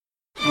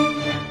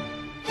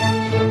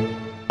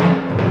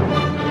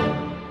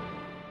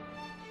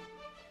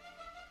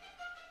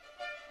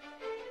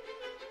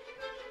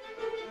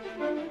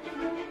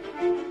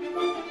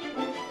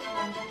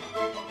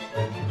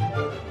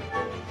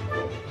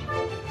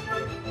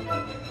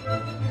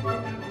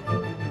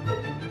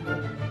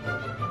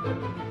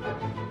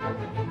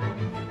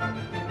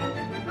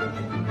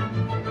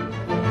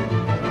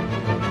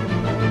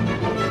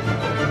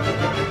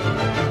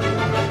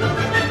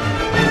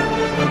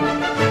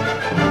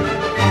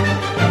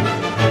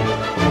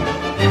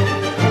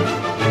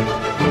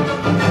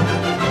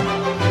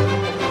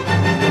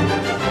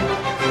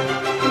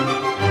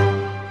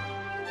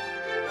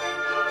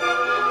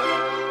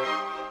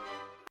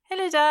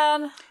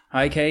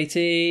Hi,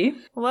 Katie.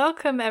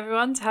 Welcome,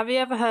 everyone, to Have You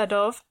Ever Heard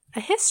Of? A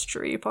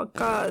history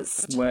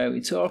podcast. Where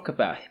we talk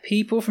about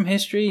people from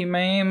history you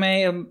may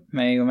or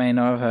may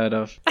not have heard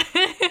of.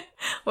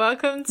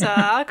 Welcome to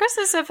our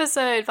Christmas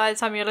episode. By the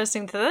time you're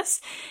listening to this,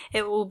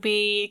 it will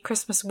be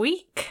Christmas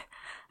week.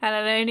 And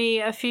only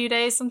a few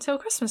days until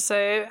Christmas.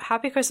 So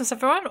happy Christmas,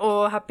 everyone,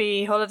 or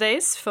happy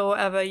holidays for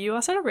whatever you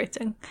are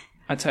celebrating.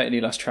 I totally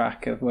lost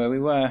track of where we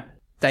were,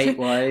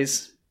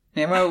 date-wise.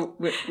 Yeah, well,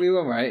 we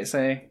were right,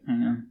 so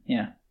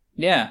yeah.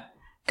 Yeah,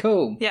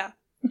 cool. Yeah.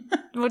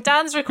 Well,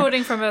 Dan's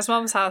recording from his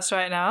mum's house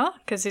right now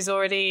because he's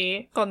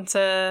already went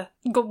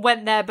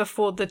there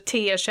before the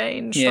tier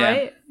changed,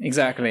 right?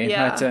 Exactly.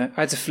 Yeah.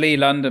 I had to flee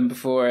London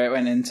before it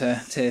went into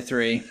tier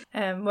 3.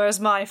 Whereas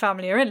my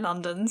family are in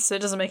London, so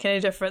it doesn't make any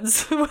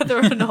difference whether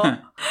or not.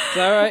 Is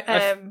that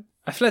right?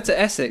 I fled to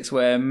Essex,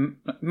 where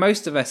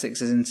most of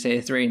Essex is in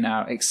tier 3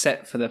 now,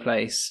 except for the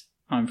place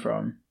I'm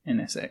from in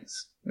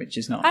Essex, which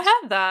is not. I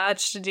had that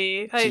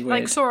actually.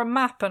 I saw a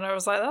map and I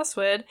was like, that's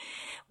weird.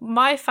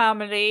 My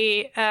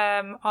family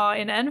are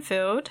in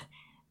Enfield,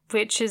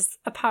 which is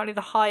apparently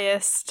the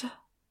highest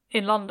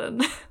in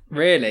London.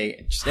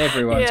 Really? Just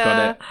everyone's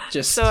got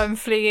it. So I'm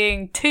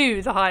fleeing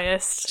to the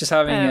highest. Just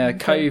having a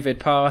COVID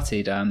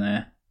party down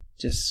there.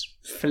 Just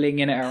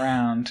flinging it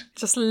around.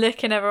 Just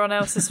licking everyone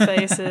else's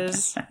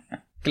faces.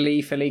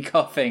 Gleefully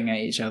coughing at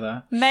each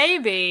other.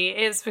 Maybe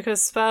it's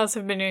because Spurs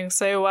have been doing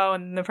so well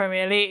in the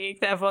Premier League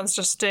that everyone's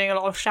just doing a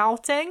lot of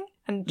shouting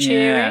and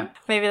cheering. Yeah.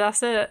 Maybe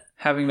that's it.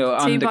 Having little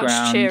Too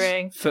underground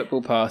cheering.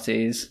 Football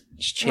parties.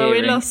 Just cheering.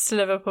 Well, we lost to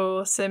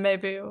Liverpool, so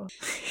maybe we'll...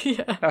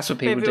 yeah. That's what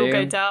people do. Maybe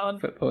we'll go down.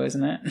 Football,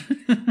 isn't it?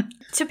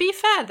 To be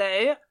fair,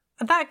 though,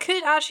 that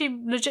could actually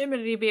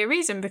legitimately be a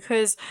reason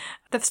because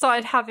they've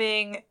started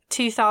having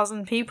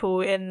 2,000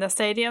 people in the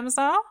stadiums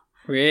now.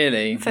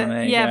 Really?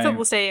 Football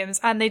stadiums.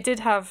 And they did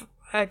have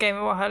a game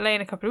at White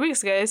Lane a couple of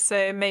weeks ago,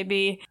 so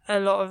maybe a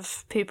lot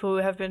of people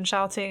have been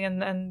shouting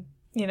and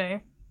you know,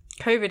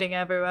 COVIDing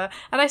everywhere.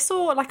 And I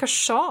saw like a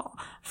shot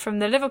from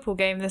the Liverpool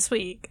game this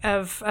week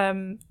of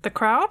the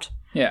crowd.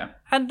 Yeah.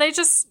 And they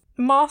just,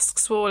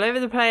 masks were all over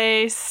the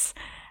place.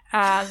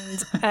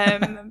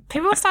 And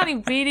people were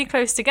standing really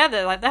close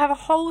together. Like, they have a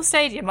whole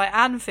stadium, like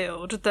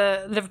Anfield,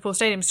 the Liverpool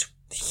stadium's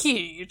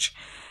huge.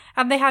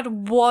 And they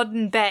had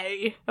one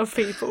bay of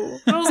people.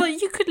 And I was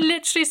like, you could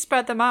literally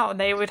spread them out and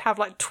they would have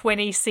like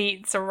 20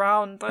 seats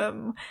around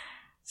them.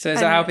 So is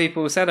that how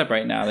people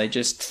celebrate now? They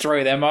just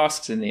throw their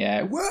masks in the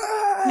air.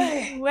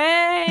 Way!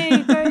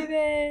 Way,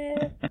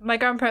 baby! My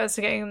grandparents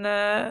are getting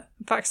the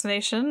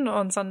vaccination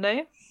on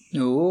Sunday.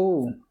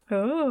 Ooh.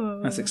 Ooh.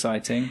 That's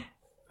exciting.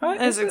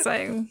 That's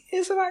exciting.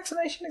 Is the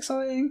vaccination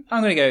exciting?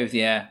 I'm going to go with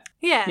yeah.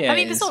 Yeah, I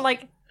mean, it's not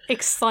like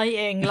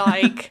exciting,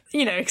 like,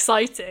 you know,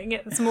 exciting.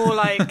 It's more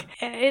like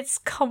it's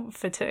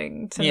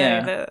comforting to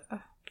know that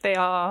they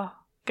are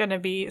going to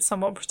be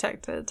somewhat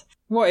protected.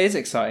 What is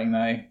exciting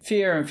though?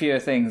 Fewer and fewer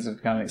things have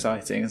become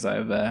exciting as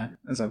I've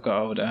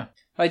got older.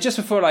 Like just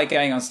before like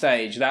going on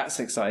stage, that's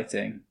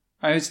exciting.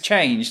 It's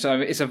changed.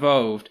 It's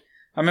evolved.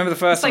 I remember the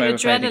first time I ever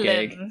played a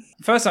gig.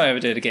 The first time I ever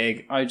did a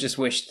gig, I just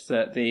wished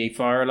that the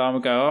fire alarm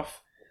would go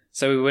off,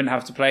 so we wouldn't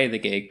have to play the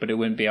gig, but it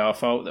wouldn't be our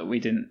fault that we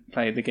didn't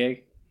play the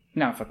gig.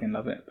 Now I fucking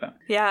love it. But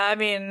yeah, I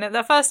mean,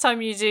 the first time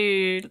you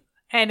do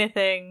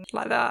anything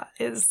like that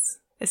is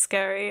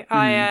scary.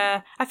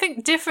 I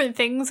think different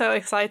things are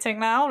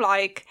exciting now,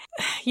 like,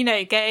 you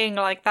know, getting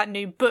like that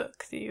new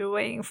book that you were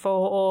waiting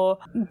for, or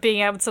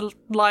being able to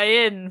lie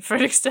in for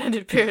an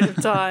extended period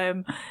of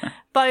time.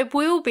 But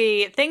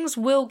things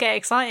will get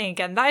exciting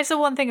again. That is the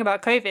one thing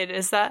about COVID,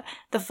 is that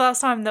the first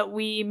time that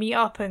we meet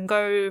up and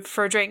go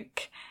for a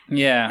drink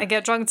and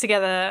get drunk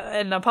together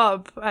in a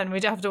pub, and we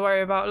don't have to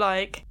worry about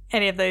like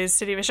any of those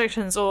city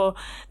restrictions, or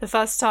the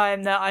first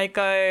time that I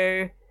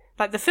go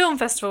like the film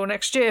festival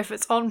next year, if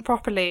it's on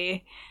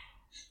properly,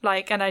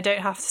 like, and I don't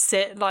have to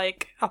sit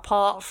like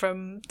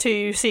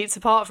 2 seats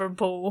apart from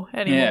Paul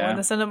anymore in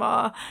the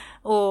cinema,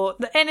 or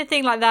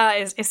anything like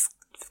that is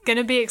going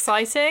to be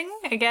exciting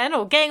again,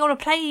 or getting on a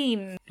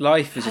plane.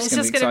 Life is just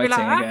going to be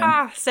exciting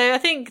again. So I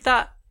think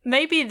that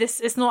maybe this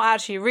is not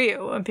actually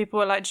real, and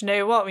people are like, do you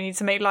know what? We need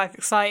to make life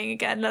exciting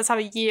again. Let's have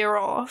a year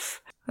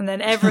off. And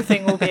then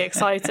everything will be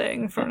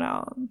exciting from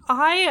now on.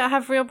 I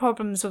have real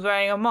problems with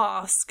wearing a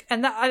mask.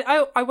 And that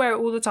I wear it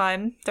all the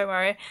time, don't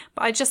worry.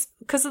 But I just,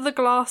 because of the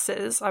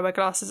glasses, I wear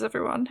glasses,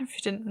 everyone, if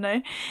you didn't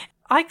know.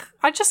 I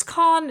just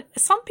can't,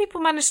 some people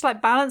manage to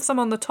like balance them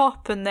on the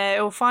top and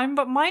they're all fine,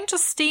 but mine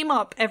just steam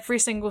up every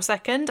single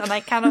second. And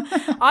I cannot,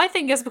 I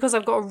think it's because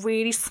I've got a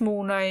really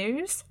small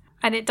nose.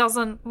 And it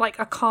doesn't, like,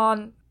 I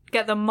can't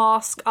get the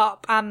mask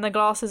up and the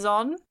glasses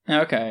on.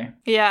 Okay.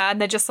 Yeah, and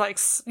they're just like,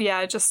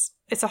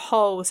 it's a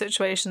whole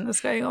situation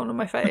that's going on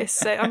my face.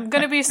 So I'm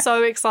going to be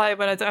so excited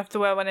when I don't have to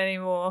wear one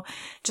anymore,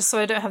 just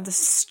so I don't have the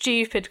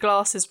stupid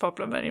glasses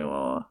problem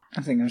anymore.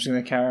 I think I'm just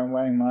going to carry on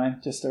wearing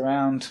mine, just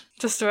around,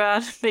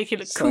 make you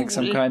look cool. Like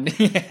some kind of,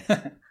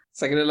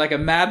 it's like I look like a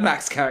Mad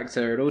Max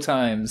character at all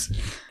times.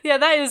 Yeah,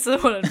 that is the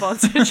one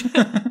advantage.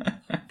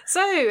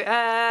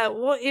 So,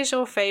 what is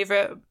your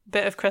favourite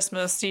bit of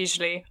Christmas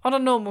usually on a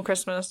normal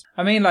Christmas?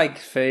 I mean, like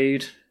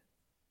food.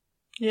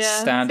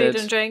 Yeah, Standard.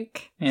 food and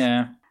drink.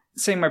 Yeah.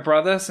 Seeing my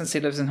brother since he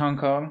lives in Hong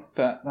Kong,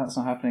 but that's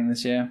not happening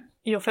this year.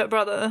 Your fit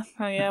brother.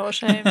 Oh yeah, what a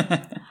shame.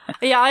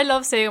 Yeah, I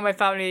love seeing my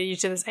family.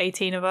 Usually there's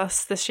 18 of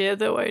us. This year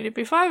there will only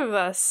be 5 of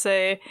us.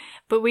 So,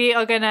 but we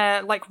are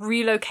gonna like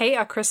relocate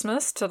our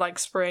Christmas to like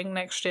spring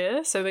next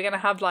year. So we're gonna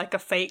have like a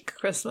fake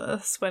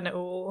Christmas when it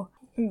all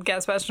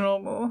gets back to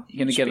normal.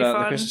 You're gonna get out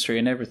the Christmas tree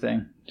and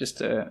everything, just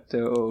to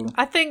do it all.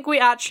 I think we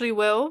actually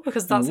will,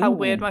 because that's how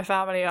weird my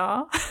family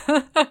are.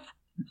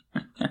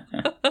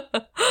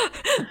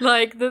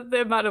 Like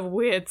the amount of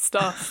weird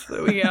stuff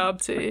that we get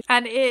up to.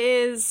 And it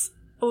is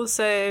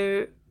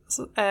also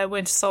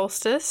winter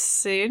solstice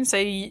soon, so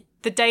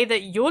the day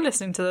that you're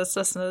listening to this,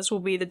 listeners, will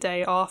be the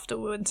day after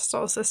winter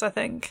solstice, I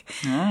think.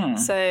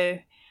 So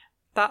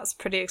that's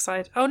pretty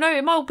exciting. Oh no,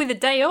 it might be the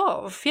day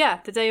of. Yeah,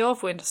 the day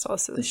of winter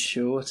solstice. The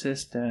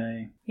shortest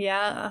day.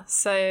 Yeah,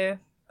 so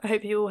I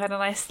hope you all had a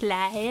nice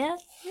sleigh.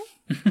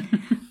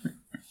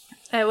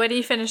 When are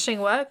you finishing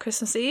work?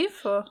 Christmas Eve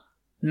or?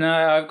 No,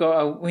 I've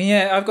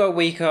got a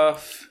week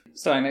off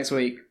starting next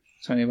week.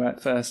 It's only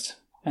about first,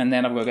 and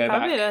then I've got to go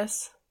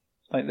Fabulous.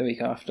 back like the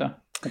week after.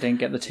 I didn't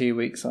get the 2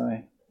 weeks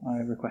I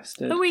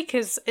requested. A week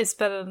is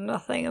better than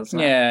nothing, isn't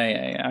it?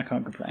 Yeah. I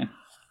can't complain.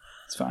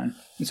 It's fine.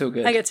 It's all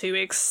good. I get 2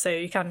 weeks, so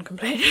you can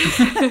complain.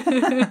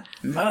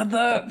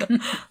 Mother.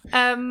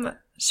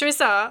 Should we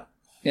start?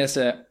 Yes,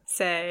 sir.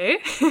 So,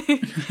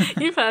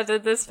 you've heard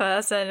of this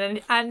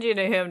person, and you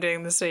know who I'm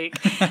doing this week.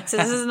 So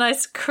this is a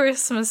nice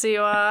Christmassy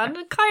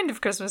one, kind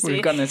of Christmassy.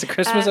 We've gotten into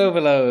Christmas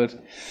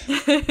overload.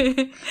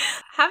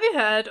 Have you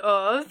heard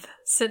of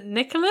St.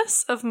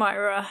 Nicholas of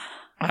Myra?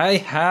 I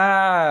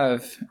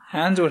have.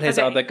 And all his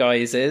other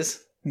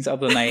guises, his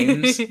other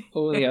names,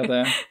 all the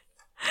other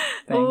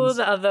things. All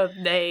the other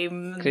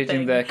names.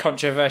 Including the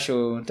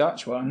controversial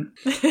Dutch one.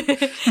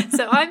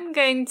 So I'm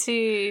going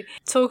to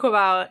talk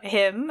about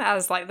him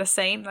as like the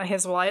saint, like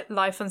his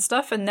life and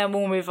stuff, and then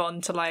we'll move on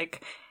to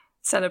like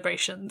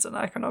celebrations and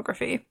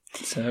iconography.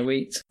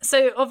 Sweet.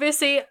 So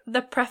obviously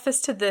the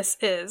preface to this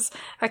is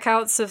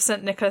accounts of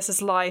St.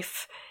 Nicholas's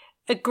life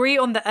agree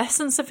on the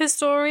essence of his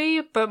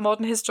story, but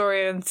modern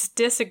historians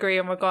disagree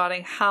on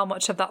regarding how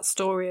much of that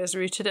story is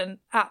rooted in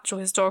actual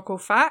historical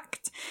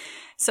fact.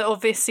 So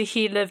obviously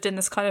he lived in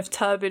this kind of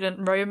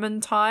turbulent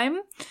Roman time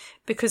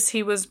because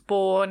he was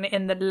born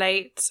in the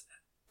late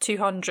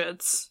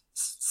 200s.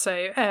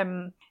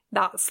 So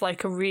that's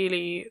like a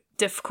really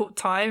difficult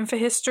time for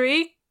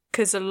history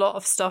because a lot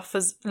of stuff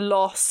is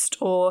lost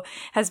or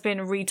has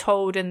been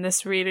retold in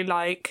this really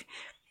like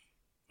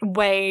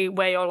way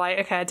where you're like,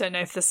 okay, I don't know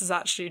if this is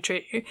actually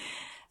true.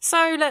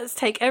 So let's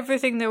take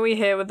everything that we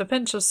hear with a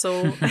pinch of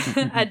salt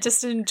and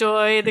just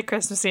enjoy the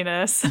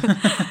Christmassiness.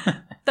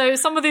 Though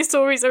some of these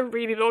stories are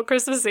really not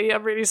Christmassy.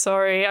 I'm really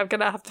sorry. I'm going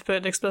to have to put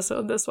an explicit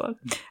on this one.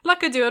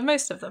 Like I do on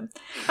most of them.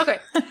 Okay.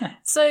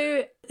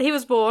 So he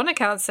was born,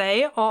 accounts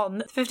say,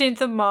 on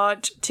 15th of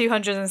March,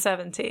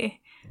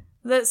 270.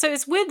 So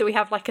it's weird that we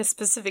have like a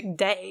specific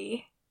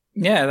day.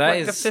 Yeah, that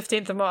like is... the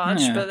 15th of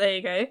March, but there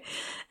you go.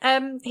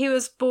 He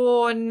was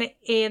born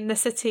in the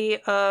city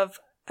of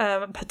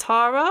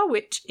Patara,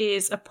 which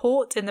is a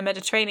port in the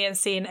Mediterranean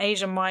Sea in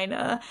Asia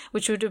Minor,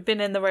 which would have been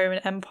in the Roman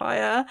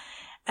Empire.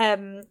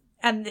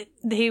 And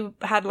he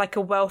had like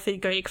a wealthy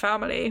Greek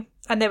family,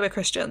 and they were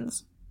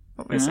Christians,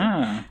 obviously.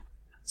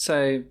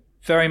 So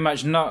very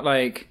much not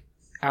like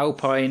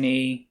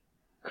alpine-y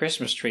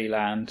Christmas tree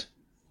land.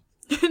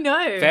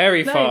 No.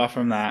 Very far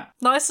from that.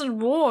 Nice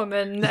and warm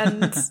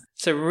and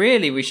So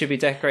really we should be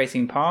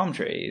decorating palm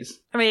trees.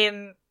 I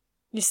mean,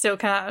 you still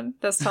can.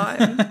 There's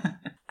time.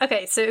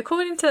 Okay, so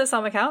according to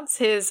some accounts,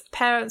 his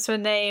parents were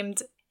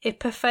named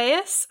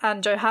Epiphaeus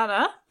and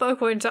Johanna, but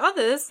according to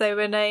others, they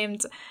were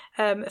named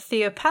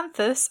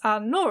Theopanthus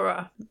and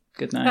Nora.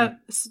 Good name.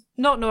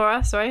 Not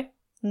Nora, sorry.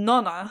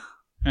 Nonna.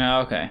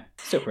 Oh, okay.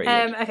 Still pretty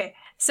good. Okay,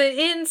 so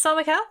in some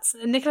accounts,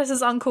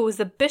 Nicholas's uncle was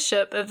the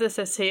bishop of the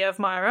city of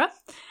Myra,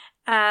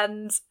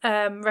 and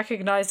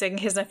recognising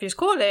his nephew's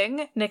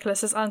calling,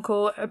 Nicholas's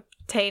uncle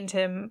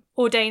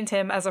ordained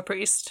him as a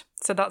priest.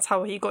 So that's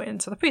how he got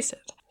into the priesthood.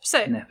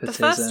 So Nepotism. The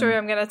first story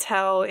I'm going to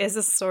tell is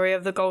the story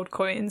of the gold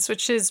coins,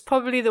 which is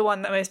probably the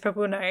one that most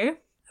people know.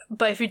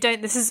 But if you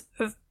don't,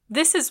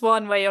 this is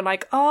one where you're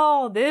like,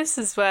 oh, this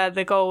is where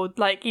the gold,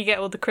 like you get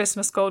all the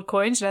Christmas gold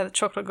coins, you know, the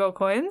chocolate gold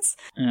coins.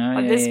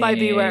 And this might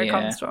be where it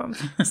comes from.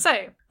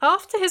 So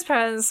after his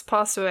parents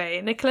passed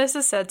away, Nicholas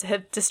is said to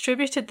have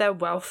distributed their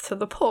wealth to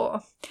the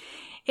poor.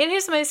 In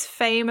his most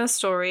famous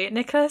story,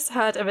 Nicholas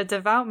heard of a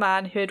devout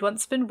man who had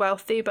once been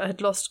wealthy but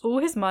had lost all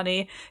his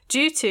money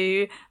due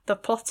to the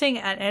plotting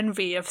and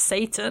envy of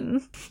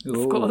Satan,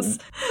 of course.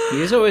 He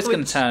was always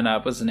going to turn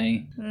up, wasn't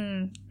he?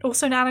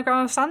 Also an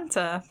anagram of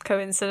Santa.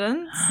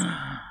 Coincidence?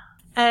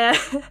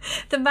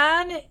 The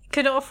man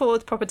could not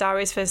afford proper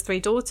dowries for his 3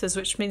 daughters,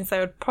 which means they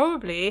would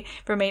probably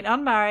remain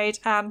unmarried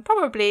and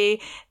probably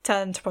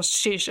turn to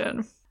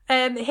prostitution.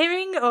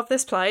 Hearing of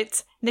this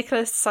plight,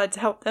 Nicholas decided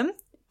to help them,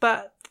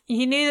 but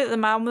he knew that the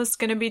man was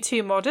going to be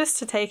too modest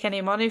to take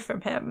any money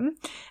from him,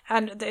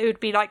 and that it would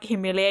be like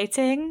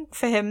humiliating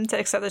for him to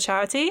accept the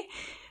charity.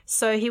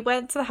 So he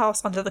went to the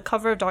house under the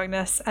cover of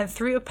darkness and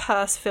threw a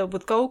purse filled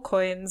with gold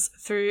coins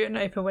through an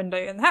open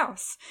window in the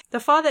house. The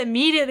father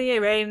immediately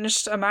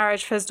arranged a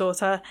marriage for his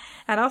daughter,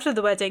 and after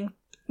the wedding,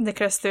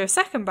 Nicholas threw a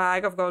second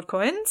bag of gold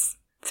coins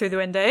through the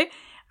window,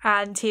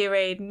 and he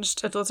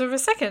arranged a daughter of a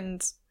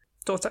second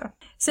daughter.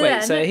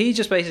 So he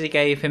just basically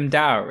gave him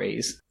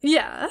dowries?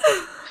 Yeah.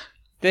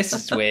 This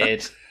is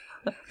weird.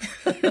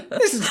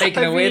 This is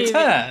taking a weird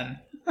turn.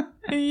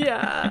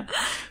 Yeah.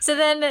 So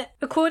then,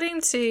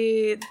 according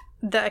to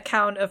the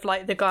account of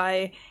like the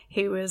guy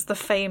who was the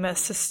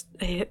famous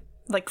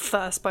like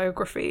first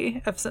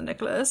biography of St.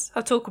 Nicholas,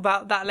 I'll talk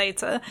about that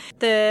later.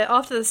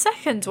 After the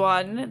second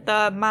one,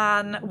 the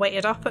man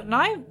waited up at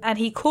night and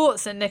he caught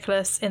St.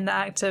 Nicholas in the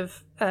act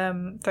of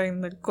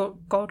throwing the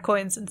gold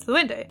coins into the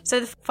window. So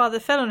the father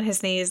fell on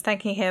his knees,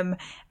 thanking him,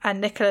 and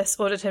Nicholas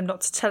ordered him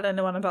not to tell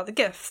anyone about the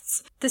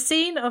gifts. The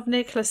scene of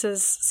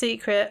Nicholas's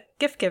secret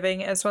gift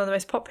giving is one of the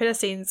most popular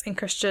scenes in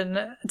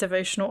Christian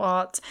devotional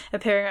art,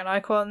 appearing on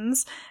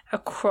icons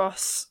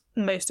across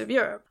most of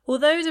Europe.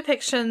 Although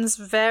depictions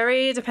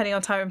vary depending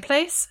on time and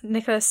place,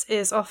 Nicholas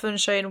is often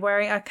shown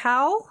wearing a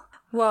cowl,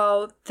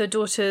 while the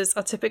daughters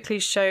are typically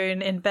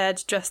shown in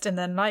bed dressed in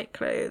their night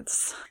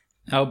clothes.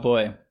 Oh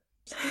boy.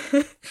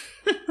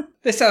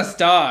 This sounds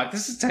dark.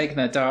 This is taking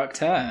a dark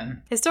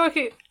turn.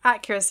 Historical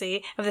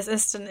accuracy of this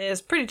incident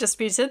is pretty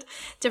disputed.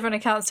 Different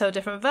accounts tell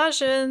different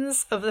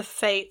versions of the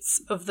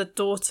fates of the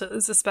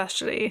daughters,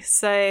 especially.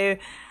 So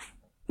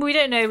we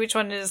don't know which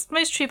one is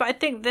most true, but I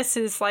think this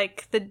is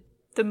like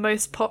the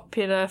most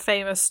popular,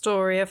 famous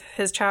story of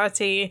his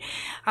charity,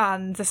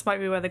 and this might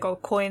be where the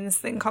gold coins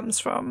thing comes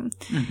from.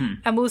 Mm-hmm.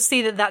 And we'll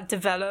see that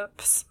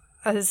develops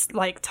as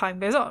like time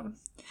goes on.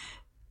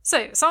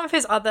 So, some of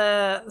his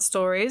other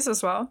stories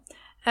as well.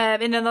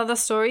 In another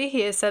story,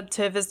 he is said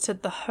to have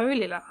visited the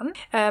Holy Land,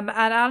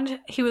 and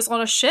he was on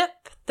a ship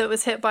that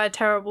was hit by a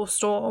terrible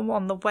storm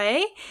on the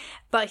way,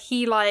 but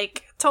he,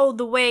 like, told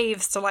the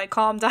waves to, like,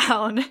 calm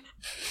down,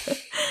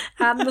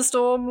 and the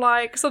storm,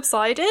 like,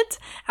 subsided,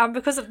 and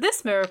because of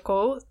this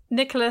miracle,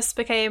 Nicholas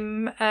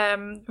became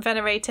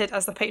venerated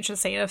as the patron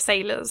saint of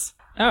sailors.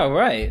 Oh,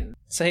 right.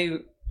 So,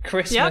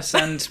 Christmas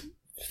and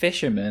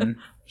fishermen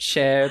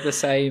share the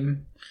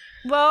same...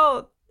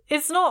 Well,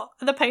 it's not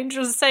the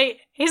patron saint.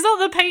 He's not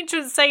the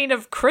patron saint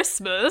of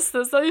Christmas.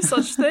 There's no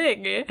such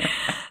thing.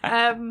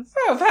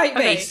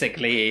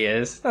 Basically he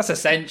is. That's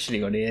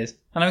essentially what he is.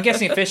 And I'm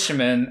guessing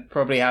fishermen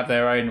probably have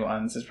their own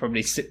ones. It's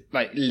probably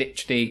like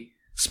literally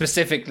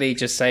specifically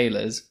just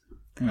sailors.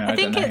 I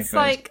think it's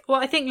like, well,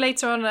 I think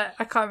later on,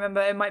 I can't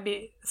remember, it might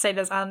be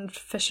sailors and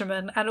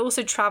fishermen and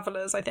also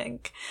travellers, I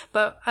think.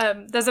 But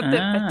there's a bit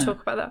I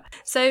talk about that.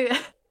 So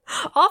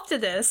after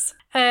this,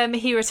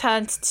 he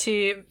returned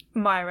to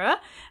Myra,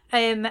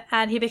 and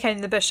he became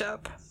the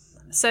bishop.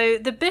 So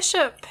the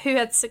bishop who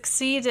had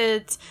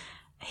succeeded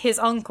his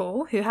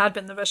uncle, who had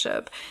been the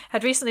bishop,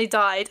 had recently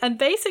died, and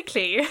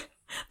basically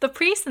the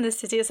priest in the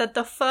city said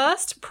the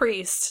first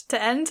priest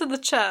to enter the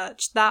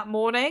church that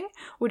morning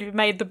would be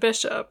made the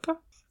bishop.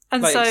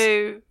 And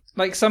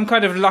like some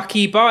kind of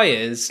lucky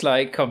buyers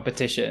like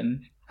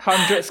competition.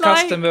 100th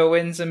customer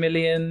wins $1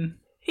 million.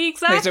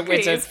 Exactly.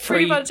 It's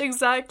pretty much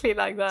exactly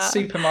like that.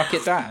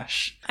 Supermarket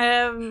Dash.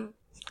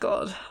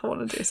 God, I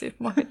want to do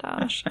Supermarket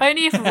Dash.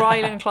 Only if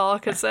Rylan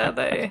Clark is there,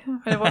 though.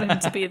 I want him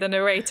to be the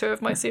narrator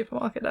of my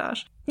Supermarket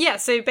Dash. Yeah,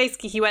 so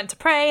basically he went to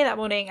pray that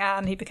morning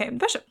and he became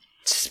the bishop.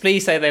 Just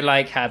please say they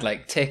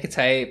had ticker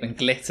tape and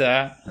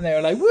glitter, and they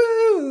were like,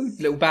 woo,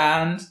 little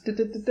band,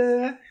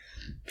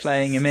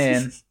 playing him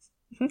in.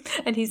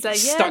 And he's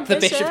like, yeah, stuck the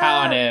bishop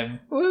hat on him.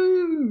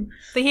 Woo!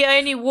 But he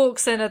only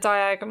walks in a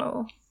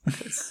diagonal.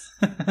 He's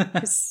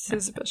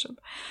a bishop.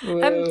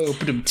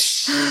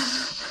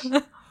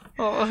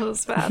 Oh,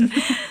 that's bad.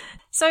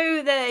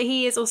 So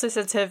he is also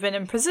said to have been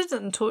imprisoned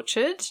and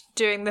tortured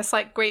during this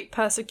great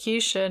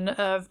persecution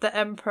of the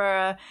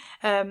Emperor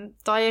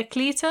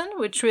Diocletian,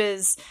 which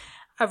was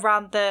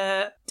around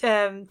the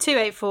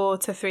 284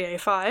 to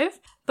 305,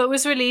 but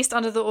was released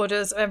under the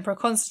orders of Emperor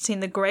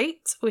Constantine the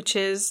Great, which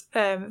is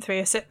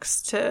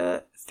 306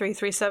 to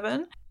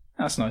 337.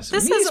 That's nice.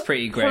 This is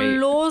pretty great.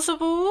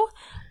 Plausible,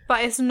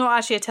 but it's not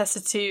actually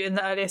attested to in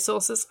the earlier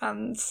sources,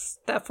 and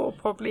therefore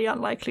probably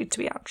unlikely to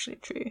be actually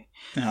true.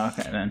 Oh,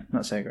 okay then.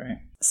 Not so great.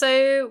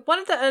 So one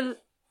of the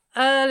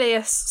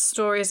earliest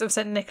stories of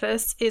St.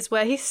 Nicholas is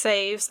where he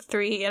saves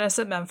 3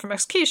 innocent men from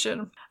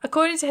execution.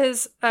 According to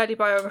his early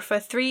biographer,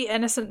 3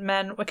 innocent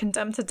men were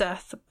condemned to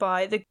death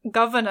by the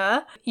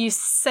governor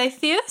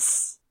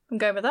Eustathius. I'm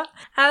going with that.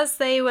 As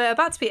they were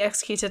about to be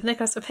executed,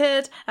 Nicholas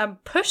appeared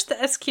and pushed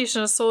the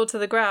executioner's sword to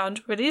the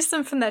ground, released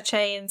them from their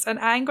chains, and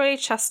angrily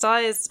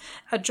chastised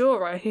a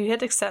juror who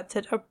had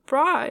accepted a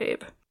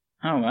bribe.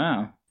 Oh,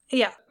 wow.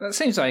 Yeah. That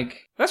seems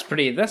like... That's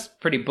pretty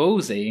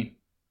ballsy.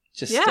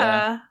 Just,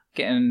 yeah.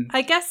 Getting...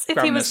 I guess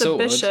if he was the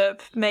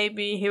bishop,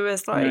 maybe he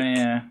was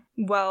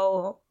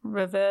well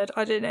revered.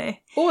 I don't know.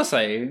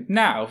 Also,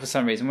 now, for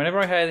some reason, whenever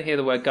I hear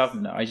the word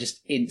governor, I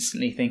just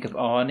instantly think of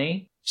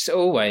Arnie. Just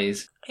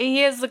always.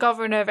 He is the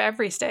governor of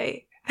every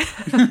state.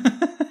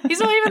 He's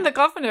not even the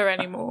governor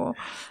anymore.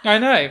 I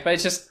know, but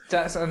it's just,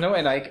 that's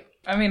annoying. Like,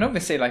 I mean,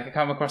 obviously, like, I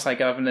come across, like,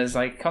 governors,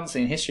 like,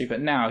 constantly in history,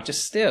 but now,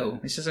 just still,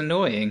 it's just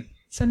annoying.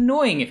 It's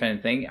annoying, if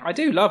anything. I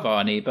do love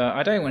Arnie, but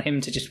I don't want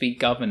him to just be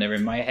governor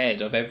in my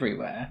head of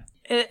everywhere.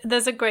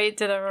 There's a great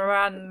Dylan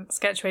Moran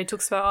sketch where he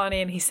talks about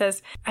Arnie and he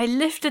says, I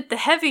lifted the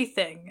heavy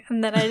thing,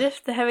 and then I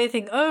lifted the heavy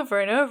thing over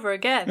and over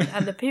again,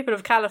 and the people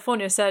of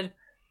California said,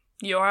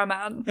 you're a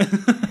man.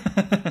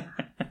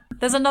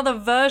 There's another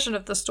version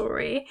of the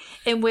story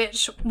in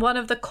which one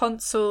of the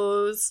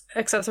consuls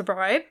accepts a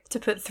bribe to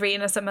put 3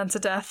 innocent men to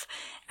death,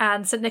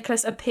 and St.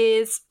 Nicholas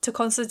appears to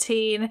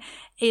Constantine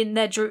in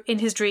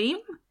his dream,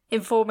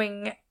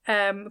 informing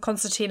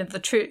Constantine of the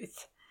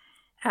truth,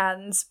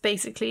 and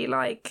basically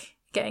like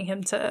getting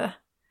him to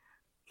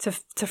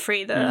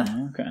free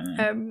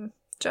the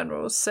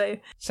generals.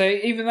 So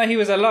even though he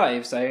was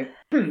alive, so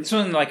this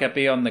wasn't like a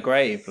beyond the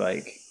grave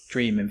like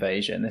dream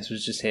invasion. This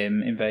was just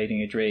him invading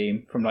a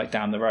dream from like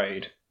down the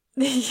road.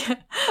 Yeah.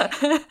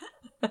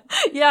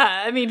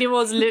 Yeah, I mean, he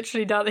was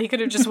literally down there. He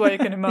could have just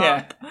woken him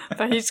up,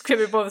 but he just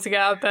couldn't bother to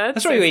get out of bed.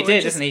 That's what he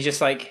did, isn't he? He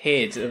just like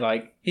hid,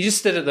 like he just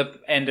stood at the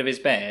end of his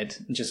bed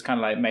and just kind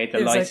of like made the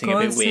lighting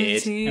like, a bit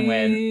weird and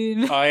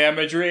went, "I am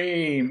a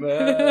dream."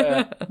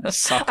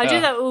 Sucker. I do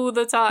that all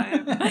the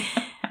time.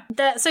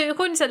 So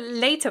according to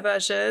later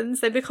versions,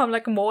 they become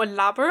like more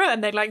elaborate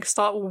and they like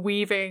start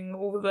weaving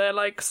all their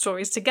like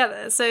stories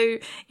together. So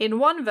in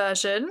one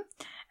version,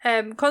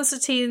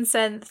 Constantine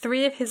sent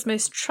 3 of his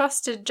most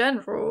trusted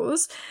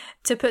generals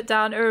to put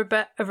down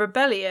a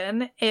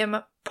rebellion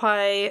in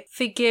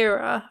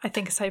Pyfigera, I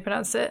think is how you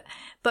pronounce it,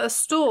 but a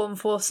storm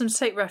forced them to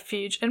take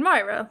refuge in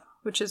Myra,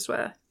 which is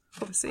where,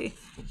 obviously,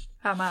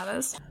 our man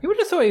is. You would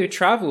have thought he would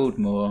travelled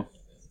more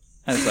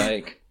as,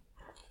 like,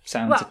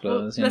 Santa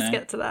Claus, let's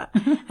get to that.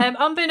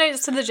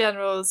 Unbeknownst to the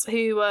generals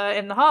who were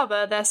in the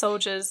harbour, their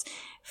soldiers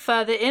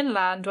further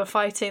inland were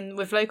fighting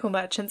with local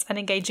merchants and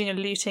engaging in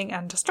looting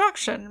and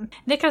destruction.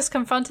 Nicholas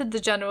confronted the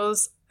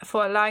generals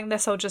for allowing their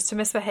soldiers to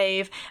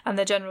misbehave, and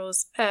the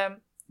generals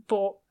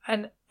brought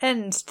an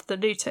end to the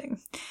looting.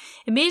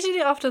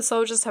 Immediately after the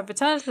soldiers had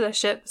returned to their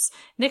ships,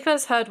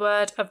 Nicholas heard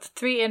word of the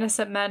 3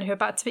 innocent men who were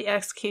about to be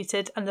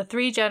executed, and the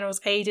 3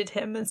 generals aided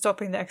him in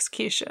stopping the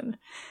execution.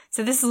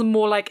 So this is a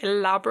more like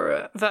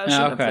elaborate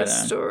version of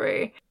this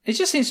story. It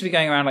just seems to be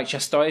going around like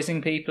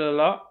chastising people a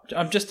lot.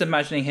 I'm just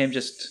imagining him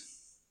just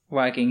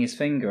wagging his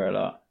finger a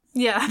lot.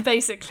 Yeah,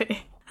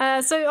 basically.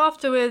 So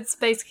afterwards,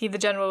 basically the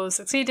generals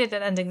succeeded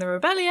in ending the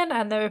rebellion,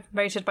 and they were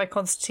promoted by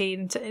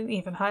Constantine to an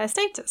even higher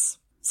status.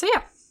 So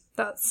yeah,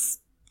 that's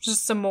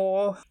just a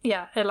more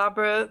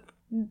elaborate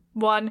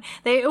one.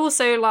 They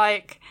also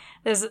like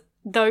there's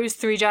those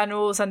 3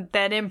 generals and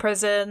then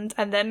imprisoned,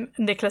 and then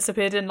Nicholas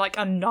appeared in like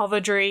another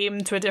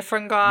dream to a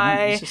different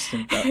guy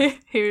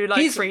who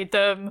like freed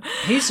them.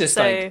 He's just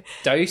like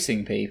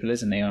dosing people,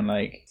 isn't he, on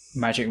like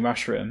magic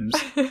mushrooms?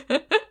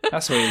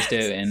 That's what he's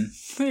doing.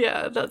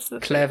 Yeah, that's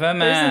the clever man.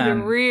 Those are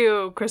the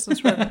real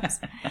Christmas presents.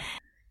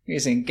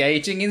 He's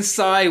engaging in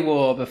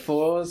Psy-War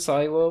before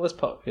Psy-War was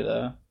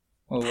popular.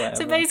 Or whatever.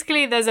 So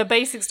basically, there's a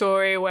basic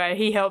story where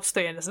he helps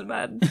 3 innocent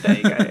men. There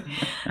you go.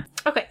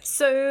 Okay,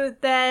 so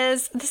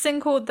there's this thing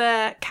called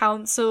the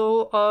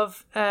Council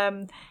of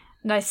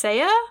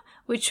Nicaea,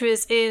 which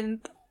was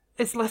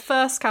it's the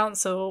first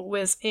council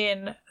was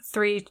in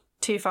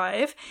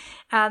 325,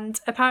 and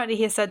apparently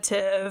he is said to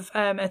have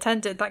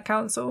attended that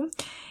council.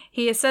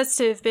 He is said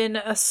to have been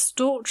a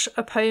staunch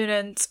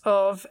opponent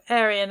of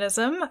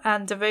Arianism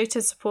and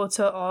devoted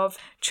supporter of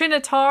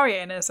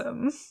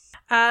Trinitarianism,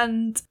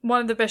 and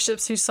one of the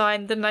bishops who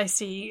signed the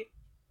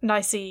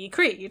Nicene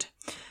Creed.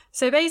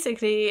 So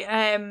basically,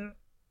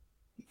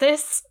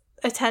 this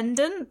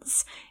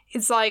attendance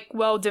is like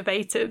well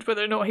debated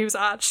whether or not he was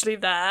actually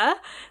there.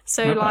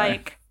 So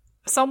like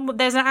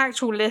there's an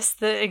actual list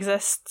that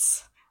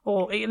exists,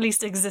 or at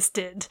least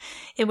existed,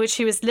 in which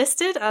he was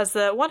listed as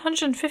the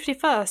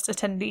 151st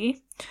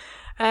attendee.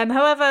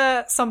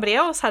 However, somebody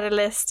else had a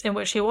list in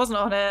which he wasn't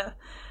on it.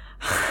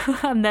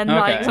 And then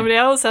like somebody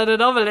else had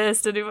another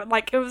list, and it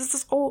was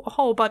just a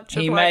whole bunch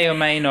of. He may or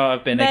may not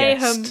have been a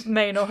guest.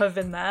 May not have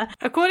been there.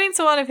 According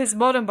to one of his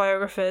modern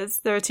biographers,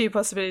 there are 2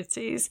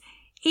 possibilities.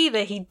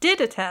 Either he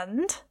did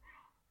attend,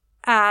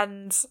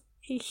 and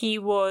he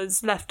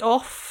was left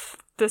off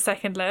the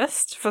second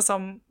list for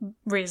some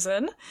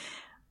reason,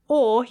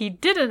 or he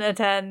didn't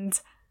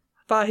attend,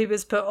 but he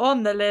was put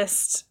on the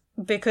list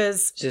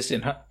because just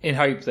in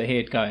hope that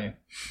he'd go.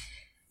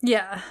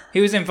 Yeah,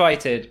 he was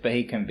invited, but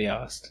he couldn't be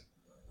asked.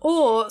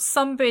 Or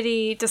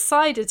somebody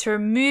decided to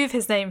remove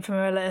his name from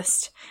a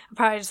list.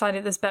 Apparently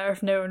decided this better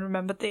if no one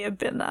remembered they had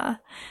been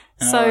there.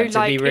 So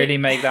did he really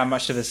make that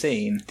much of a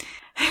scene?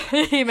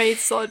 He made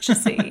such a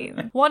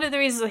scene. One of the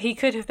reasons that he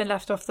could have been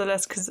left off the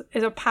list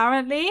is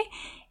apparently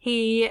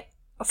he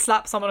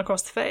slapped someone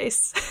across the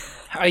face.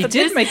 I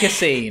did make a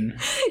scene.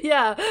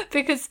 Yeah,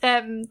 because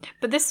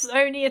but this was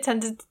only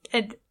attended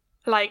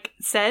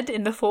said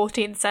in the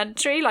 14th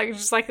century, like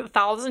just like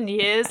 1,000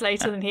 years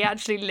later than he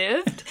actually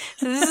lived.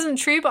 So this isn't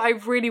true, but I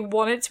really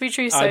want it to be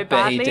true so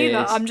badly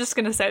that I'm just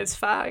gonna say it's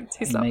fact.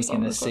 He's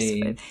making a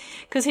scene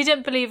because he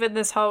didn't believe in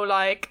this whole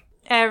like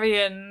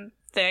Aryan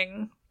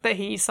thing that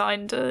he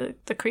signed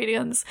the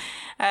Credence,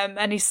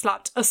 and he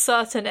slapped a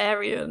certain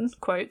Aryan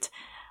quote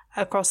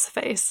across the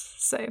face.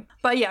 So,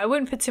 but yeah, I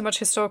wouldn't put too much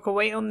historical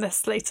weight on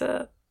this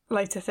later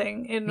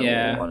thing, in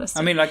all honesty.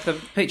 I mean, like, the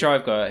picture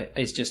I've got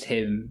is just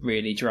him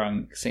really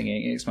drunk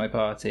singing "It's My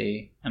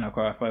Party" and "I'll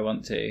Cry If I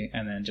Want To,"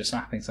 and then just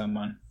slapping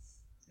someone,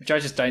 which I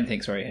just don't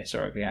think is very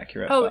historically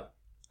accurate. But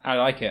I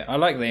like it. I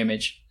like the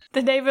image.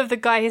 The name of the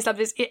guy he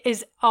slapped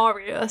is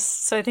Arius,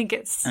 so I think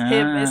it's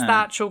him. It's the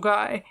actual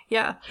guy.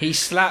 Yeah, he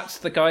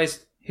slapped the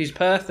guys whose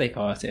birthday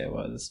party it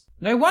was.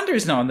 No wonder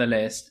it's not on the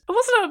list. It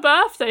wasn't a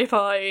birthday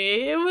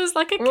party. It was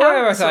like a council.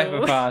 What type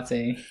of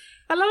party?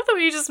 I love that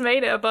you just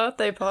made it a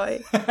birthday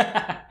party.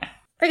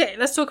 Okay,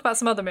 let's talk about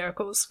some other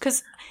miracles.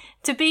 Because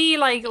to be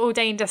like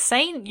ordained a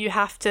saint, you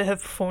have to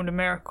have performed a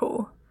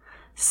miracle.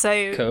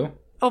 So cool.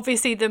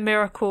 Obviously, the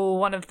miracle,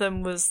 one of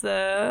them was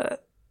the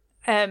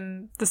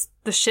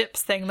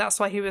ships thing. That's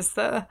why he was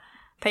the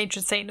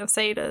patron saint of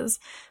sailors.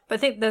 But I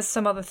think there's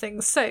some other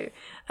things. So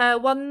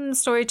one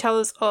story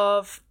tells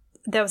of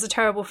there was a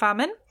terrible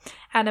famine,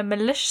 and a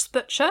malicious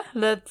butcher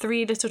lured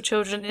 3 little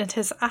children into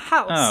his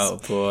house. Oh,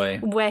 boy.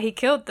 Where he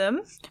killed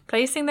them,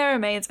 placing their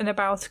remains in a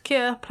barrel to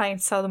cure, planning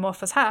to sell them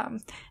off as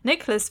ham.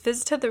 Nicholas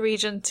visited the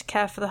region to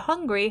care for the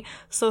hungry,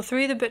 saw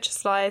through the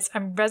butcher's lies,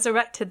 and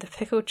resurrected the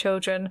pickled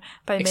children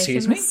by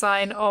making the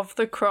sign of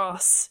the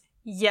cross.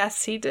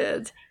 Yes, he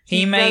did.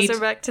 He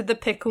resurrected the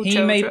pickled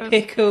children. He made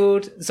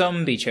pickled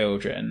zombie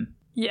children.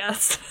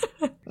 Yes.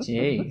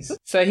 Jeez.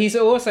 So he's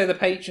also the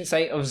patron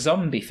saint of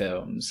zombie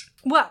films.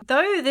 Well,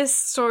 though this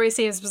story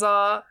seems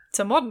bizarre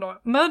to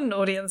modern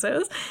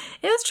audiences,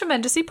 it was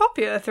tremendously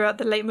popular throughout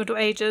the late Middle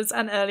Ages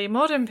and early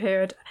modern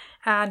period,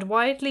 and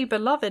widely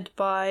beloved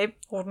by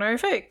ordinary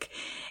folk.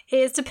 It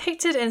is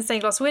depicted in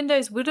stained glass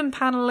windows, wooden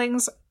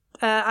panellings,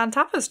 and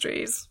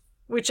tapestries,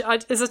 which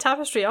is a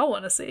tapestry I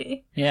want to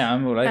see. Yeah,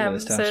 I'm all over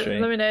this tapestry.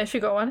 So let me know if you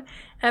got one.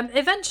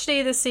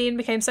 Eventually, the scene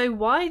became so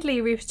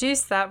widely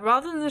reproduced that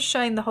rather than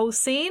showing the whole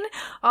scene,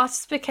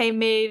 artists became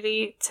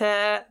merely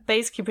to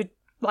basically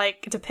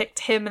depict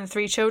him and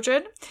 3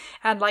 children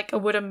and like a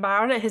wooden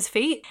barrel at his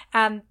feet.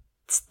 And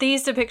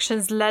these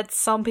depictions led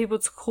some people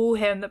to call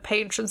him the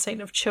patron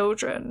saint of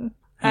children.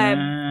 Which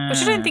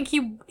I don't think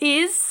he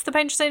is the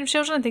patron saint of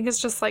children. I think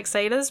it's just like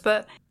sailors,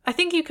 but I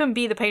think you can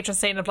be the patron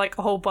saint of like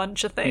a whole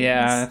bunch of things.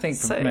 Yeah, I think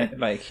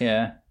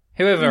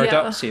whoever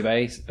adopts you,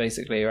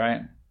 basically,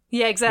 right?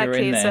 Yeah,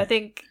 exactly. So I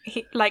think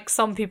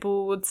some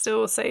people would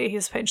still say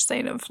he's patron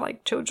saint of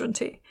like children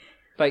too.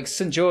 Like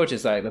St. George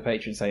is like the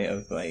patron saint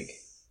of like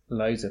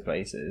loads of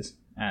places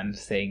and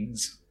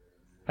things,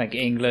 like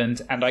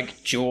England and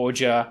like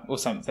Georgia or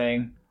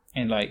something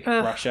in like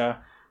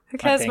Russia. Who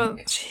cares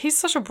about... He's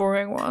such a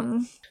boring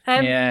one.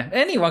 Yeah,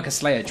 anyone can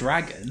slay a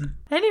dragon.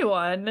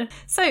 Anyone.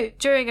 So,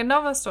 during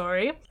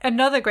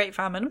another great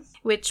famine,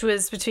 which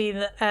was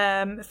between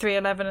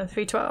 311 and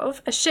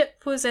 312, a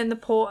ship was in the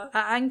port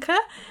at anchor,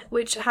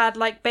 which had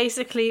like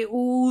basically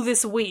all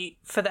this wheat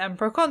for the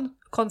Emperor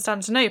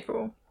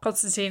Constantinople.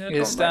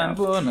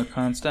 Istanbul, no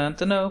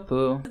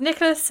Constantinople.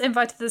 Nicholas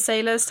invited the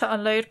sailors to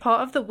unload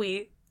part of the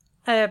wheat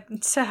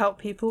to help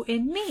people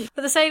in need.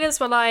 But the sailors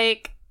were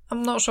like,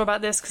 I'm not sure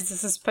about this because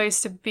this is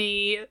supposed to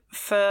be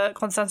for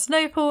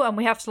Constantinople and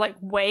we have to like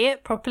weigh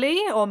it properly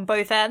on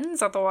both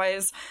ends,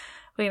 otherwise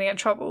we're going to get in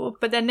trouble.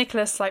 But then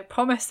Nicholas like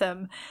promised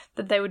them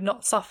that they would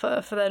not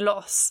suffer for their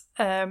loss,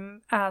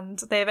 and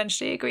they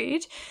eventually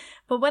agreed.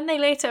 But when they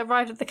later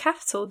arrived at the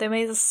capital, they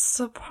made a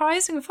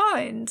surprising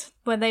find.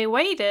 When they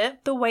weighed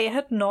it, the weight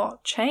had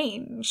not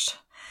changed.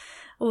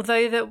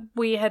 Although that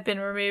we had been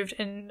removed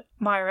in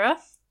Myra,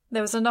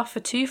 there was enough for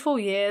 2 full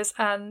years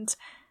and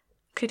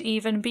could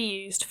even be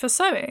used for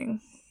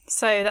sewing.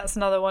 So that's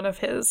another one of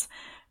his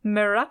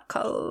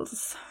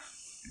miracles.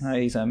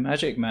 He's a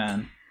magic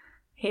man.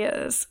 He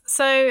is.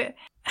 So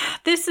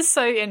this is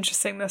so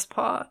interesting, this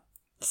part.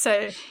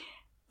 So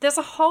there's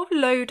a whole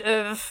load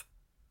of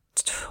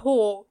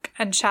talk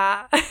and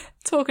chat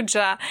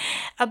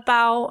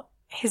about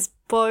his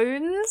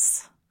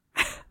bones,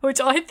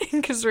 which I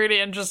think is really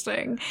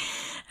interesting.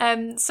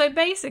 So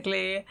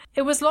basically,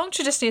 it was long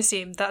traditionally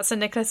assumed that St.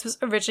 Nicholas was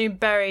originally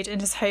buried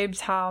in his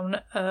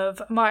hometown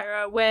of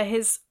Myra, where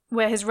his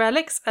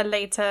relics are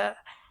later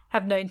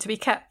have known to be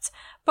kept.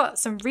 But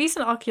some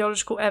recent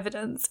archaeological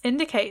evidence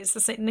indicates that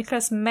St.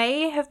 Nicholas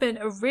may have been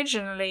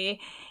originally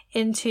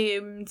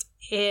entombed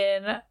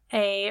in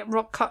a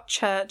rock-cut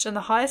church in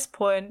the highest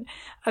point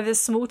of the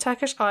small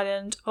Turkish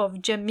island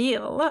of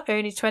Jamil,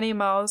 only 20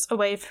 miles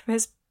away from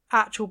his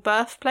actual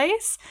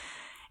birthplace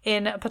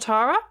in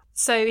Patara.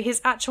 So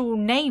his actual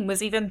name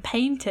was even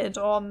painted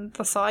on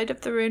the side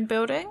of the ruined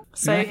building.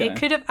 So It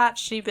could have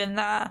actually been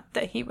there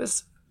that he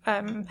was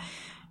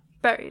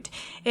buried.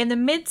 In the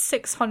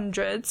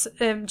mid-600s,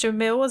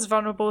 Jamil was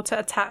vulnerable to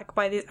attack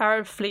by these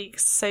Arab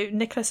fleets, so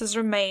Nicholas's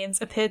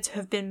remains appeared to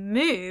have been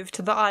moved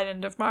to the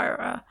island of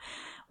Myra,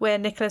 where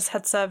Nicholas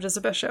had served as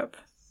a bishop.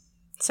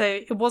 So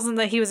it wasn't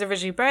that he was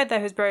originally buried there,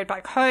 he was buried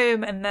back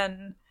home and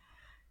then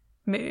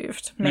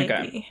moved, maybe.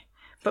 Okay.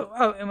 But,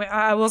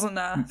 I wasn't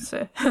there,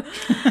 so...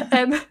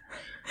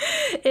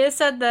 It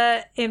said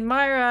that in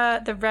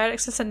Myra, the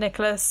relics of St.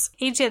 Nicholas,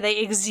 each year they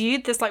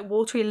exude this like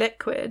watery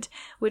liquid,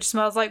 which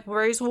smells like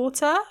rose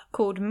water,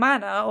 called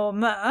manna or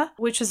myrrh,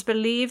 which was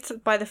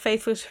believed by the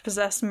faithful to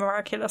possess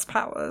miraculous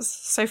powers.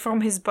 So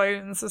from his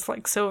bones, this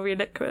like silvery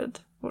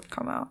liquid would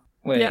come out.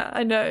 Wait. Yeah,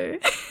 I know.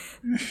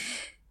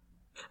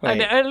 I Wait.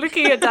 know. I'm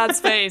looking at Dad's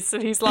face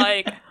and he's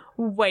like,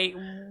 wait,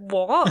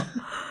 what?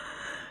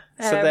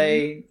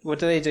 So what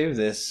do they do with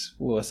this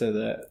water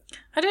that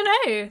I don't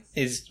know.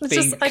 is It's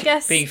being, just, I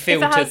guess, being if it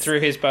filtered has through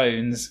his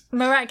bones?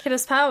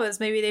 miraculous powers.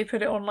 Maybe they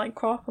put it on like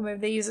crop, or maybe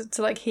they use it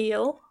to like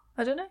heal.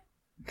 I don't know.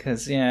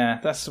 Because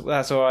that's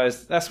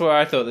where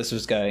I thought this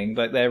was going.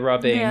 Like they're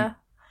rubbing, Yeah,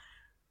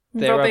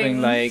 they're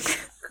rubbing like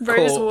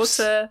rose corpse-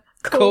 water,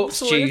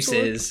 corpse rose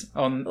juices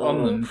on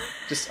them,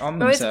 just on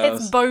water. Oh,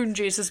 themselves. it's bone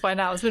juices by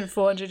now. It's been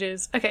 400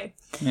 years. Okay.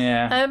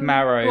 Yeah,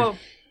 marrow, Well,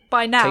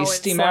 by now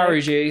tasty it's marrow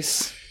like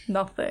juice,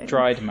 nothing.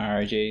 dried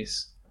marrow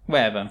juice,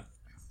 whatever.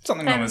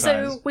 Something along those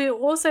lines. So we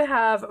also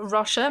have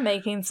Russia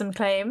making some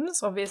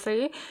claims,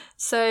 obviously.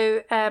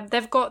 So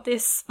they've got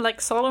this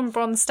like solemn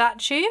bronze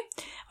statue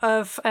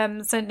of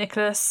St.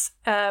 Nicholas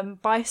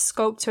by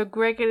sculptor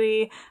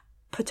Gregory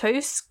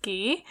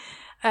Potosky,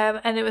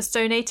 and it was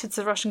donated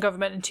to the Russian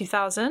government in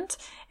 2000.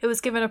 It was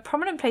given a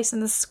prominent place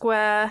in the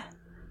square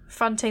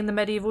fronting the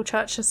medieval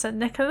church of St.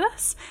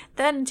 Nicholas.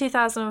 Then in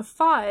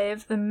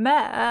 2005, the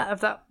mayor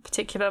of that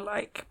particular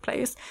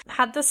place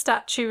had the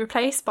statue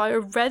replaced by a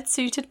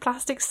red-suited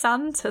plastic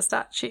Santa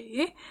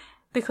statue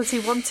because he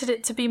wanted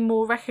it to be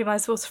more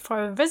recognisable to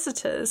foreign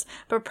visitors,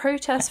 but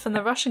protests from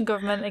the Russian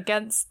government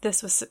against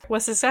this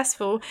was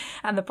successful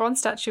and the bronze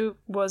statue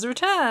was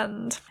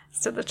returned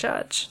to the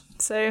church.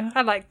 So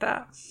I like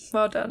that.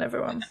 Well done,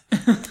 everyone.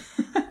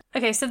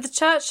 Okay, so the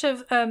Church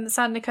of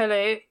San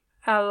Nicolo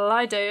al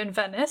Lido in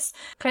Venice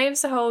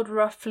claims to hold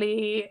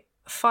roughly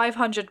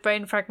 500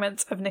 bone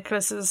fragments of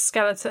Nicholas's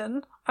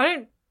skeleton. I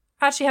don't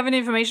actually have any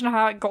information on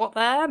how it got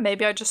there.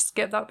 Maybe I just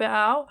skipped that bit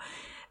out.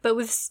 But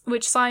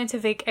which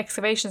scientific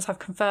excavations have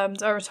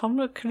confirmed are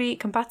anatomically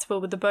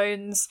compatible with the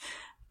bones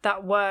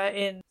that were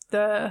in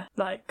the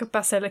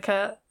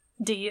Basilica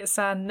di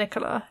San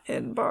Nicola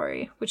in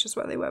Bari, which is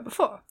where they were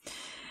before.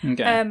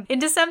 Okay. In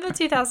December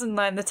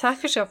 2009, the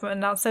Turkish government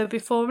announced they would be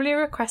formally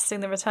requesting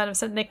the return of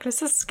St.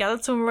 Nicholas's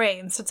skeletal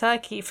remains to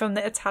Turkey from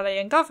the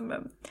Italian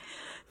government.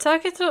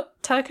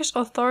 Turkish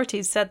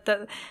authorities said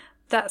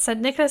that St.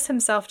 Nicholas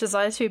himself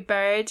desired to be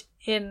buried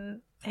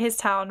in his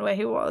town where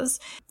he was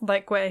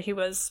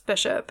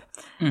bishop,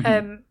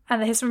 and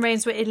that his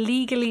remains were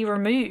illegally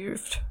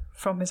removed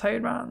from his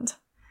homeland.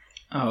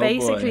 Oh,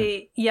 Basically,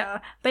 boy.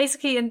 yeah.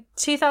 Basically, in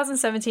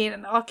 2017,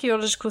 an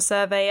archaeological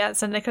survey at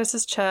St.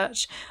 Nicholas's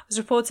Church was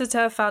reported to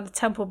have found a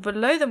temple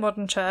below the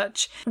modern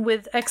church,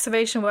 with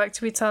excavation work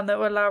to be done that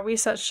will allow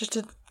researchers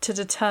to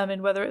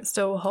determine whether it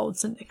still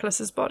holds St.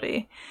 Nicholas's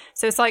body.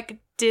 So it's like,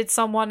 did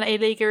someone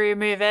illegally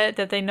remove it?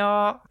 Did they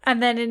not?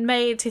 And then in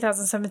May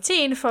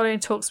 2017, following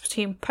talks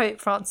between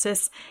Pope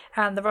Francis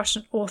and the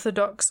Russian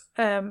Orthodox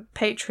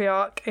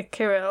Patriarch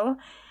Kirill,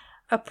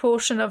 a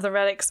portion of the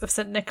relics of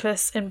St.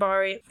 Nicholas in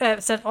Bari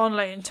sent on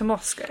loan to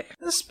Moscow.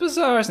 That's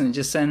bizarre, isn't it?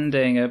 Just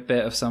sending a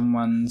bit of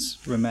someone's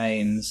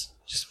remains,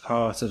 just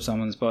part of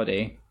someone's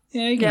body.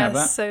 Yeah, you can have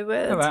that. So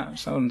weird. Have that.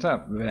 Just hold on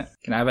top of it.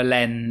 You can have a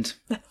lend.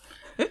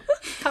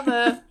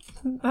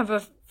 have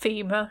a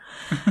femur.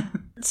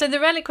 So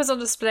the relic was on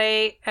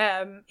display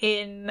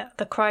in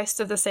the Christ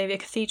of the Saviour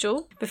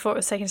Cathedral before it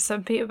was taken to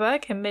St.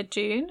 Petersburg in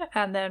mid-June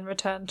and then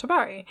returned to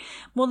Bari.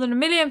 More than 1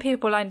 million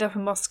people lined up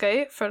in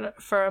Moscow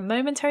for a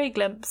momentary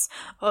glimpse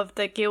of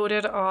the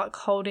gilded ark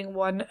holding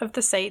one of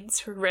the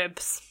saint's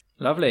ribs.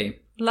 Lovely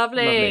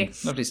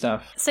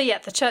stuff. So yeah,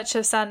 the Church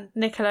of San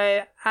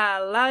Nicolo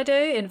al Lido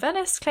in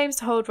Venice claims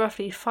to hold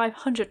roughly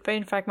 500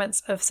 bone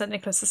fragments of St.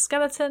 Nicholas's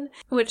skeleton,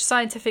 which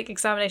scientific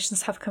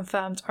examinations have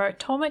confirmed are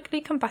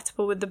atomically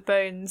compatible with the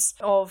bones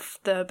of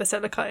the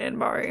Basilica in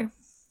Bari.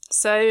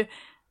 So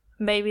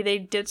maybe they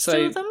did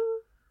steal them?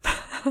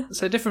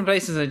 So different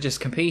places are just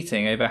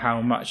competing over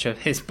how much of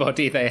his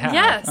body they have.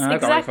 Yes,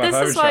 exactly.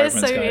 This is why it's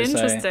so guys,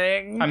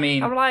 interesting. I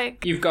mean, I'm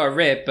like, you've got a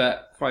rib,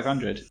 but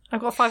 500. I've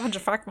got 500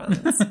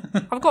 fragments.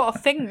 I've got a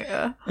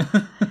finger.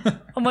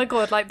 Oh my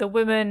god, like the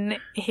woman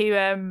who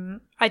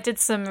I did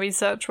some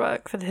research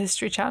work for the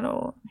History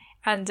Channel,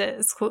 and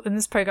it's called in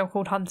this program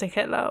called Hunting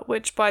Hitler,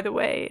 which by the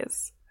way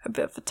is a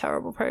bit of a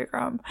terrible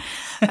program.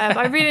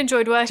 I really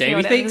enjoyed working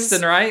on Jamie it.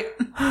 Theakston, right?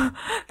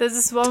 There's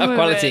this one Top woman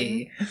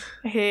quality.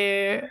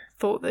 who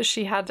thought that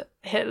she had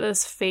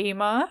Hitler's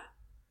femur.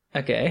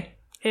 Okay.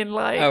 in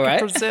like All right.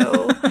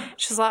 Brazil.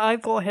 She's like,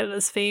 I've got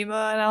Hitler's femur,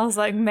 and I was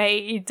like,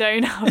 mate, you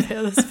don't have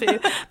Hitler's femur.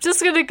 I'm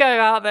just gonna go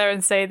out there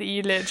and say that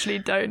you literally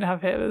don't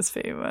have Hitler's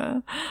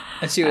femur.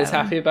 And she was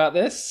happy about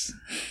this?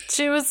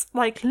 She was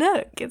like,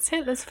 look, it's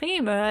Hitler's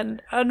femur,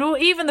 and all,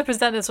 even the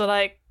presenters were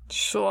like,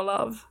 sure,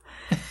 love.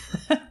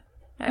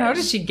 How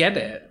did she get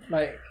it?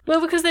 Like, Well,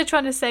 because they're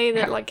trying to say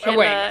that like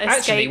Hitler actually,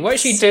 escaped,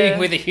 what's she doing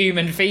with a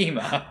human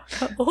femur?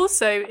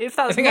 Also, if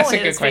that's think not that's a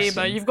good his femur,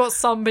 question. you've got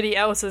somebody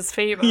else's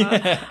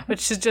femur,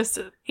 which is just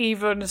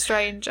even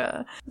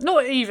stranger.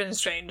 Not even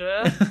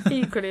stranger,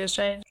 equally as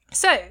strange.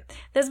 So,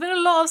 there's been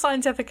a lot of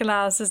scientific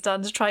analysis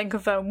done to try and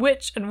confirm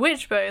which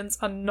bones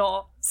are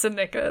not St.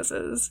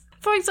 Nicholas's.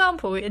 For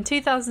example, in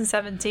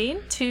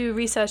 2017, two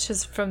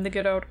researchers from the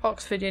good old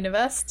Oxford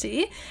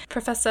University,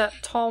 Professor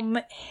Tom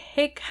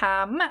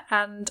Higham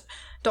and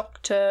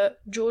Dr.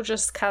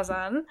 Georges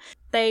Kazan,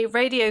 they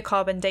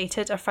radiocarbon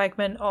dated a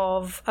fragment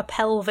of a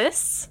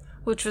pelvis,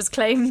 which was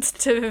claimed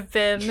to have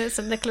been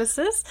St.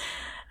 Nicholas's.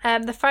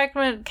 The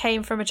fragment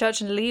came from a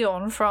church in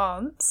Lyon,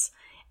 France.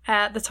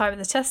 At the time of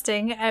the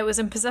testing, it was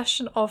in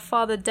possession of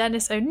Father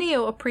Dennis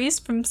O'Neill, a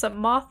priest from St.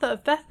 Martha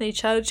of Bethany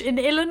Church in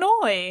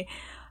Illinois.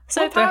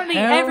 So What the apparently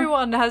hell?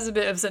 everyone has a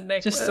bit of St.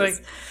 Nicholas. Just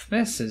like,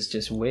 this is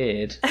just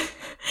weird.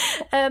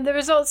 The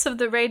results of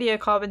the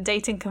radiocarbon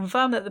dating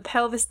confirm that the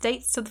pelvis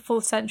dates to the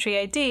 4th century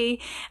AD,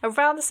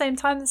 around the same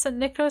time that St.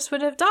 Nicholas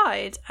would have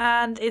died.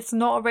 And it's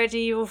not a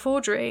medieval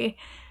forgery,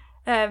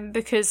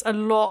 because a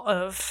lot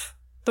of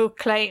the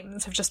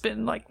claims have just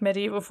been like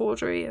medieval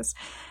forgeries.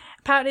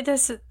 Apparently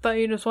this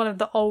bone was one of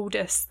the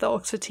oldest the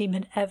Oxford team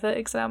had ever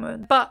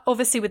examined. But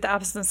obviously with the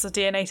absence of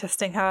DNA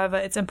testing, however,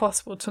 it's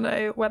impossible to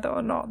know whether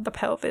or not the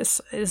pelvis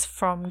is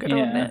from good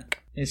old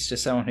Nick. It's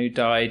just someone who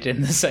died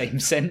in the same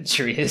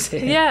century as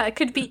him. Yeah, it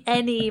could be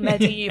any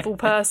medieval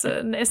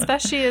person,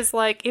 especially as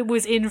like it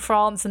was in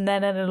France and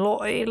then in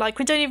Illinois. Like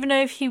we don't even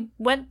know if he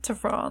went to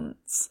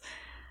France.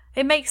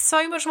 It makes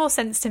so much more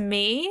sense to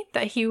me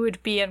that he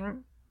would be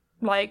in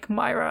like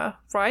Myra,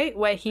 right?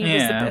 Where he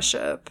was the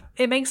bishop.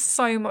 It makes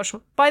so much...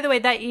 By the way,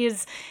 that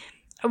is...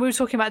 We were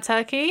talking about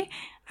Turkey,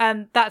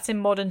 and that's in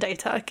modern day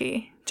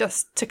Turkey,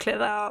 just to clear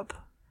that up.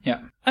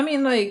 Yeah. I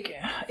mean, like,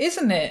 is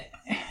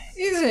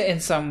it in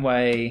some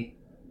way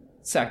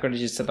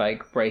sacrilegious to,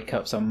 like, break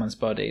up someone's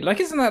body? Like,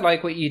 isn't that,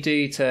 like, what you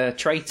do to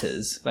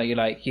traitors?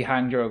 Like, you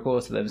hang your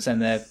quarter to them,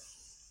 send their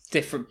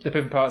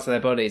different parts of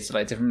their bodies to,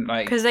 like, different,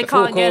 like, because they the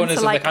four can't get corners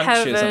into, of like, the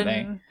country or heaven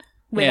something.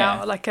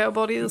 without, like, a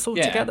body that's all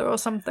together or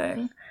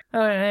something. I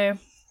don't know.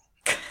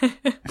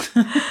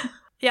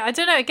 Yeah, I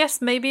don't know. I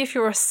guess maybe if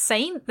you're a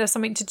saint, there's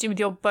something to do with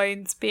your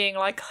bones being,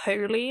 like,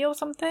 holy or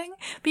something.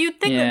 But you'd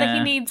think that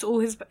he needs all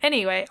his...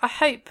 Anyway, I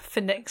hope,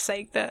 for Nick's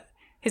sake, that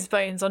his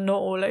bones are not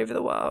all over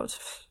the world.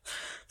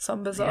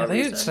 Some bizarre they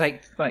reason. would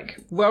take, like,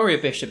 warrior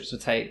bishops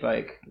would take,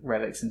 like,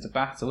 relics into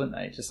battle, wouldn't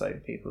they? Just,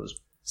 like, people's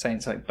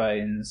saints, like,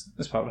 bones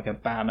as part of, like, a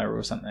banner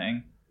or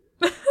something.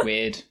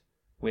 Weird.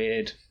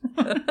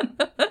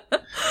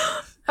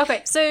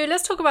 Okay, so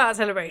let's talk about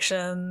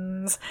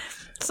celebrations.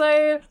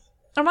 So,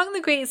 among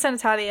the Greeks and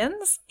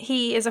Italians,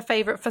 he is a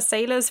favourite for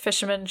sailors,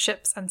 fishermen,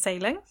 ships, and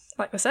sailing,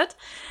 like we said.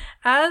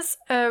 As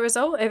a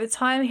result, over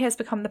time, he has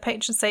become the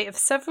patron saint of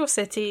several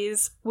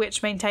cities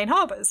which maintain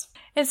harbours.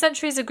 In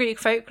centuries of Greek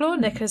folklore,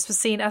 Nicholas was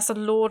seen as the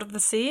lord of the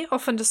sea,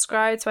 often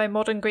described by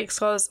modern Greek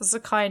scholars as a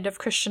kind of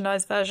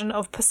Christianised version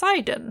of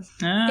Poseidon.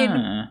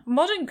 In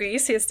modern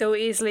Greece, he is still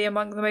easily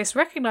among the most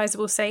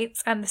recognisable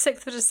saints, and the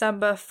 6th of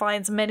December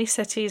finds many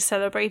cities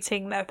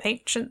celebrating their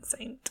patron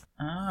saint.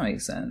 Ah,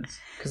 makes sense.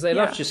 Because they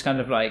love just kind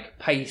of, like,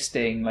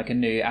 pasting, like, a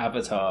new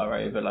avatar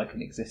over, like,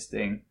 an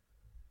existing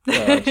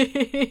world.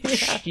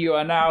 You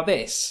are now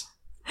this.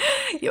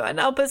 You are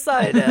now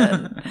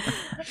Poseidon.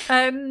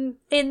 In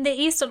the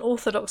Eastern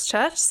Orthodox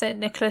Church, St.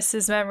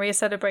 Nicholas's memory is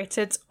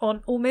celebrated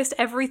on almost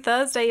every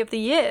Thursday of the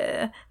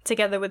year,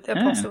 together with the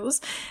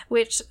apostles,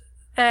 which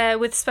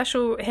with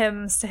special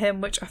hymns to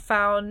him, which are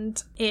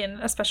found in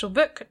a special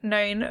book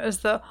known as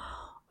the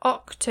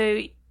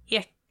Octo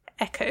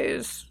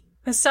Echoes.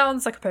 It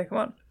sounds like a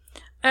Pokemon.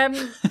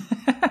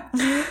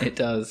 It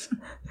does.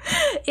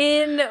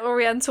 In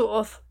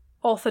Oriental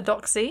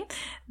Orthodoxy,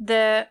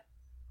 the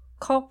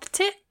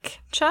Coptic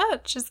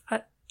Church, is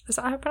that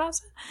how I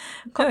pronounce it?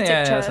 Coptic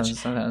Church. That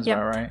sounds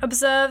about right.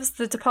 Observes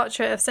the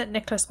departure of St.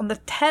 Nicholas on the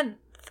 10th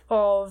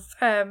of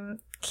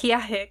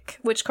Kiahik,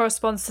 which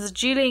corresponds to the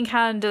Julian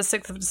calendar's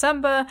 6th of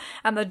December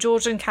and the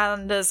Georgian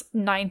calendar's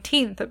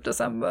 19th of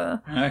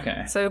December.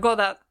 Okay. So we've got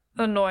that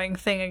annoying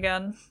thing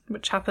again,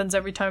 which happens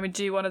every time we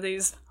do one of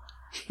these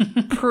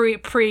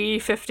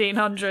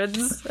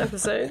pre-1500s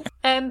episode.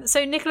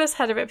 So Nicholas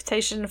had a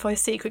reputation for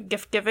his secret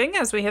gift giving,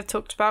 as we have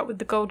talked about with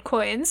the gold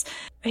coins.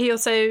 He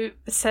also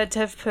said to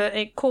have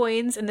put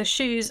coins in the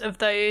shoes of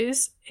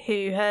those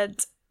who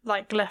had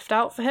like left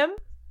out for him.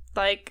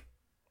 Like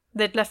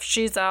they'd left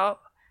shoes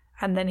out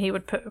and then he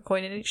would put a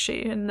coin in each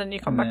shoe and then you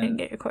come back and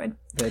get your coin.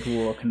 They'd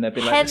walk and they'd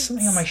be like, there's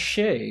something on my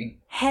shoe.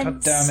 Hence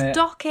God damn it.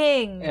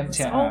 Stockings.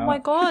 Empty it oh out. my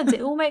god, it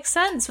all makes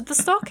sense with the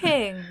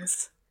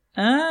stockings.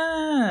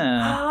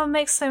 Ah. Oh,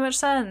 makes so much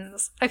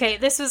sense. Okay,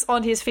 this was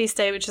on his feast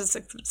day, which is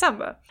 6th of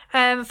December.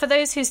 For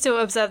those who still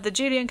observe the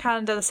Julian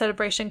calendar, the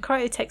celebration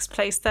currently takes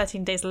place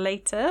 13 days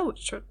later,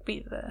 which would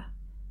be the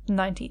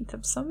 19th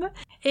of December.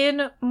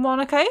 In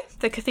Monaco,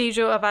 the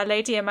Cathedral of Our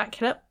Lady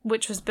Immaculate,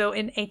 which was built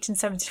in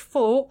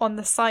 1874 on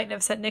the site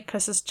of St.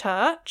 Nicholas's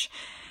Church,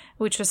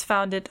 which was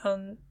founded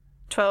on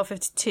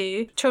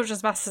 1252.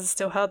 Children's masses are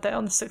still held there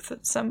on the 6th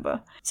of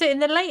December. So in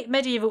the late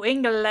medieval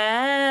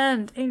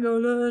England,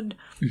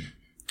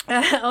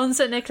 on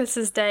St.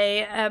 Nicholas's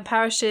Day,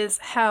 parishes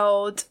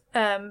held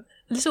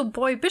little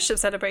boy bishop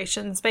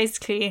celebrations.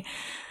 Basically,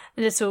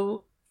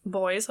 little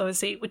boys,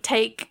 obviously, would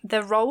take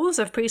the roles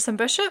of priests and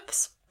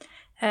bishops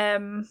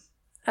and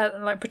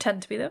like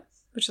pretend to be them,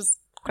 which is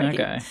quite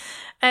cute.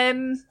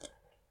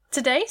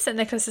 Today, St.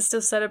 Nicholas is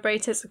still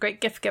celebrated as a great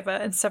gift giver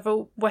in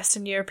several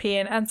Western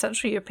European and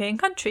Central European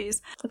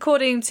countries.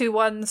 According to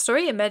one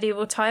story, in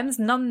medieval times,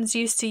 nuns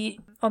used to,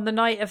 on the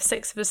night of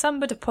 6th of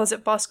December,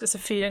 deposit baskets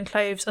of food and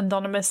clothes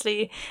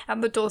anonymously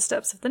at the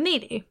doorsteps of the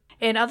needy.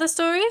 In other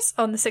stories,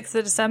 on the 6th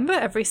of December,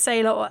 every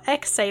sailor or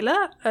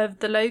ex-sailor of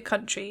the Low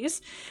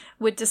Countries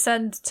would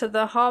descend to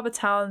the harbour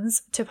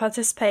towns to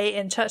participate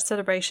in church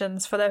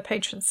celebrations for their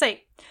patron saint.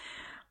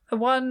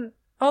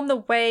 On the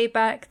way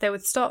back, they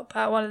would stop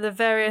at one of the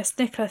various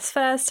Nicholas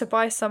fairs to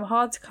buy some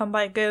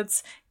hard-to-come-by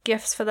goods,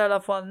 gifts for their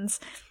loved ones,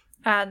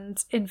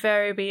 and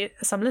invariably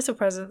some little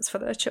presents for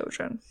their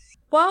children.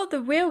 While the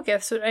real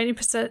gifts would only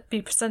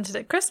be presented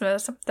at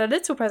Christmas, the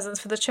little presents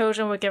for the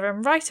children were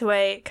given right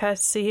away,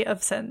 courtesy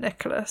of St.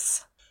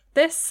 Nicholas.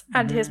 This,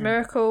 and his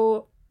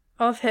miracle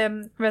of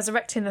him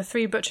resurrecting the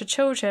 3 butchered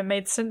children,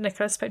 made St.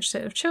 Nicholas patron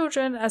saint of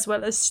children, as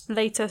well as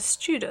later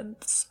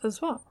students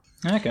as well.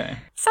 Okay.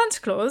 Santa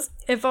Claus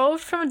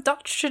evolved from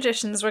Dutch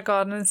traditions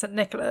regarding St.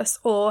 Nicholas,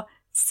 or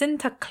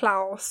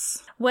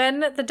Sinterklaas.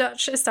 When the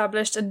Dutch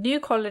established a new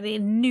colony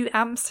in New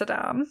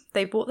Amsterdam,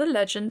 they brought the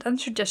legend and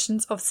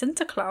traditions of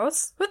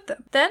Sinterklaas with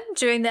them. Then,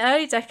 during the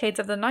early decades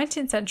of the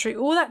 19th century,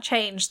 all that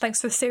changed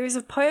thanks to a series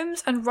of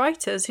poems and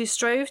writers who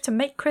strove to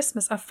make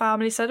Christmas a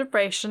family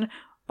celebration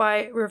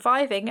by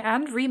reviving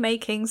and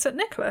remaking St.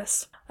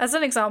 Nicholas. As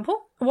an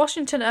example,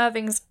 Washington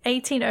Irving's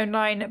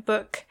 1809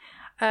 book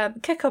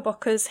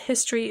Knickerbocker's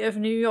History of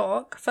New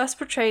York first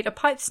portrayed a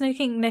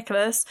pipe-smoking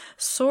Nicholas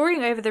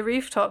soaring over the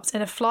rooftops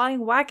in a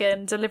flying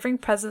wagon, delivering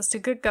presents to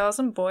good girls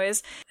and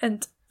boys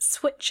and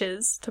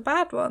switches to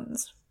bad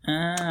ones.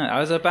 I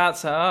was about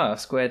to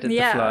ask, where did the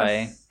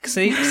fly?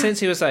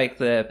 Since he was like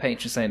the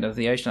patron saint of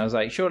the ocean, I was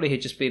like, surely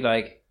he'd just be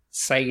like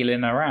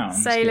sailing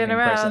around.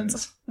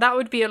 Presents. That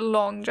would be a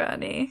long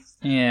journey.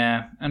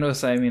 Yeah, and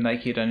also, I mean,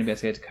 like, you'd only be able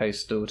to go to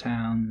coastal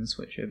towns,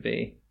 which would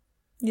be...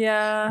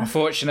 Yeah.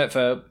 Unfortunate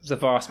for the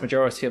vast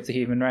majority of the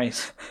human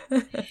race.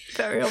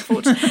 Very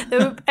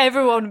unfortunate.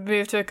 Everyone would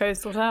move to a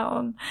coastal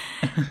town.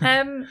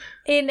 In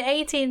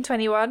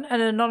 1821,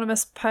 an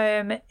anonymous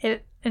poem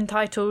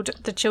entitled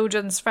The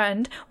Children's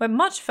Friend went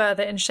much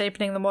further in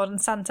shaping the modern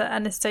Santa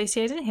and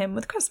associating him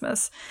with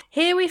Christmas.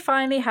 Here we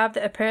finally have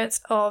the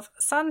appearance of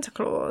Santa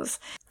Claus.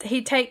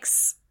 He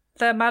takes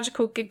the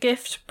magical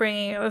gift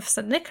bringing of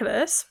St.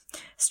 Nicholas,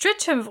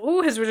 stripped him of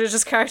all his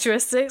religious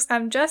characteristics,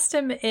 and dressed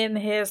him in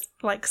his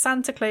like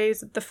Santa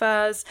clothes with the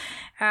furs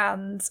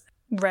and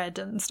red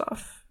and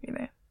stuff, you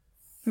know,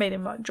 made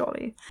him like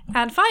jolly.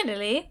 And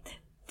finally,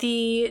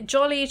 the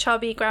jolly,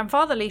 chubby,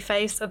 grandfatherly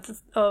face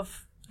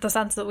of the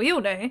Santa that we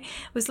all know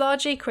was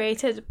largely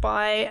created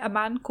by a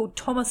man called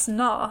Thomas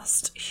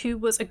Nast, who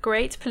was a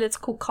great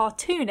political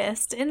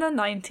cartoonist in the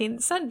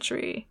 19th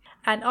century.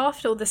 And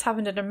after all this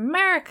happened in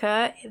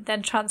America, it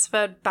then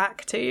transferred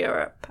back to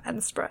Europe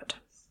and spread.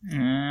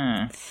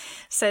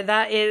 So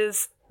that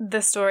is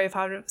the story of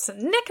how St.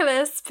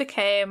 Nicholas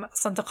became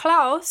Santa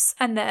Claus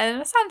and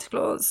then Santa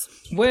Claus.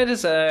 Where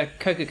does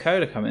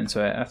Coca-Cola come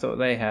into it? I thought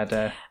they had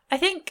I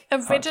think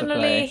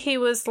originally he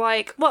was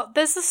like... Well,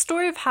 there's a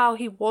story of how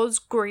he was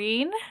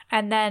green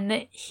and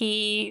then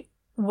he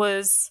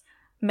was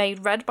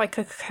made red by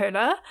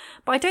Coca-Cola,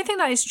 but I don't think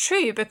that is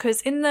true, because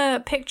in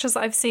the pictures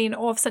I've seen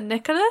of St.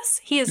 Nicholas,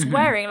 he is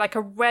wearing like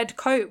a red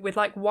coat with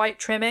like white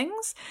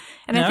trimmings,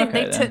 and I think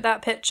they took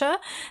that picture,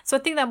 so I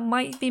think that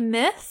might be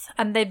myth,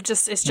 and they've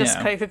just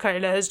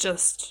Coca-Cola has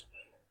just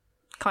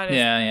kind of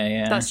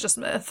that's just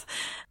myth,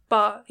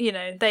 but you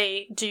know,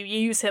 they do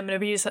use him and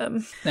abuse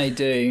him. They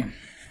do.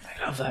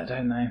 They love that,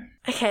 don't they?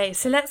 Okay,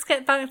 so let's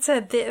get back to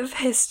a bit of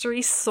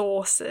history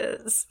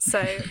sources.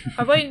 So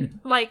I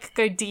won't like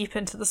go deep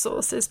into the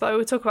sources, but I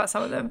will talk about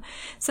some of them.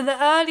 So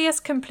the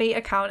earliest complete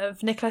account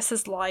of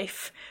Nicholas's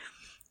life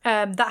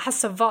that has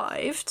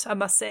survived, I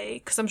must say,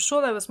 because I'm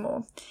sure there was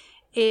more,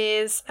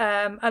 is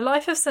A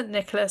Life of St.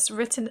 Nicholas,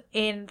 written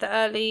in the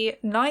early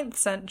 9th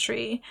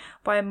century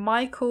by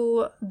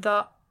Michael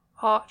the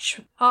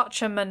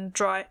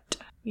Archimandrite.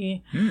 Yeah.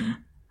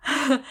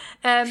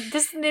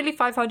 This is nearly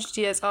 500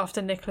 years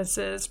after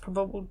Nicholas's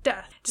probable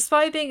death.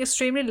 Despite being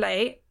extremely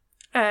late,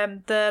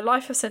 The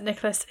life of St.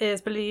 Nicholas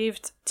is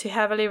believed to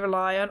heavily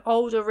rely on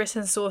older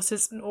written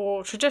sources and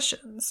oral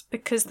traditions,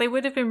 because they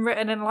would have been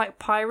written in like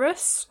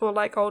papyrus or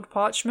like old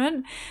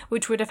parchment,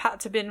 which would have had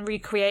to been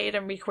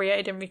recreated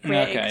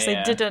because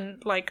they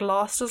didn't like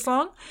last as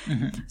long.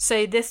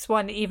 So this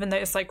one, even though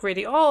it's like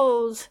really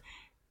old,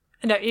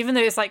 even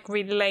though it's like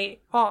really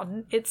late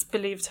on, it's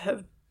believed to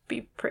have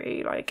be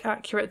pretty like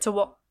accurate to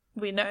what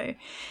we know.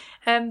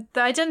 The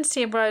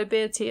identity and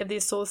reliability of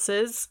these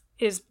sources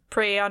is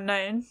pretty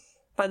unknown,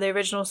 like the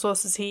original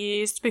sources he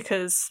used,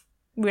 because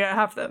we don't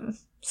have them,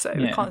 so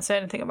we can't say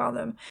anything about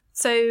them.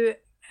 So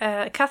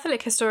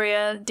Catholic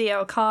historian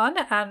D.L. Kahn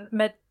and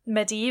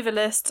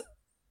medievalist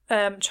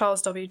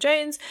Charles W.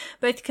 Jones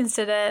both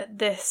consider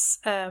this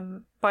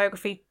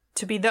biography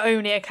to be the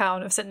only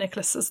account of St.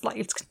 Nicholas that's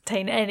likely to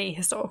contain any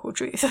historical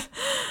truth.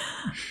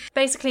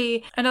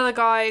 Basically, another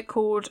guy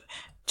called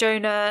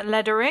Jonah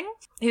Ledering,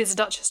 who's a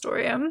Dutch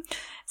historian,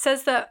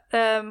 says that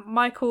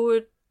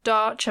Michael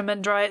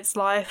d'Archamandrite's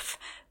life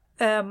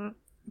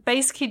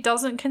basically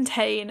doesn't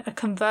contain a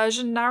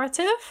conversion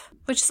narrative,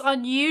 which is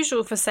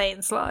unusual for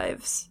saints'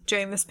 lives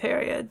during this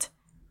period,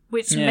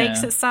 which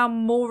makes it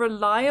sound more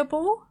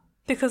reliable,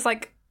 because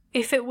like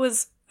if it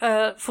was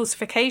a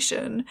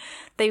falsification,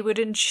 they would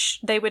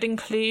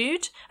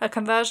include a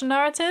conversion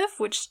narrative,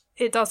 which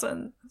it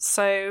doesn't,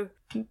 so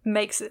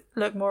makes it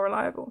look more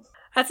reliable.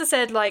 As I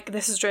said, like,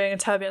 this is during a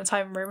turbulent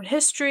time in Roman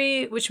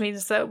history, which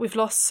means that we've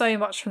lost so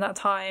much from that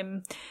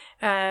time.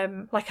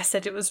 Like I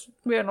said, it was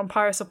written on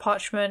papyrus or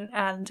parchment,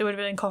 and it would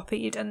have been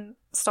copied, and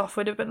stuff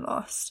would have been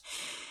lost.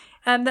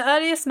 The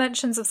earliest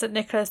mentions of St.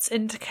 Nicholas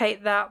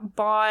indicate that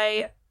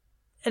by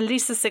at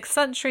least the 6th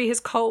century, his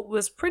cult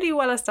was pretty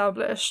well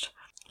established.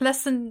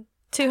 Less than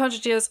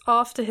 200 years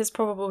after his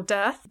probable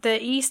death,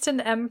 the Eastern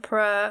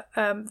Emperor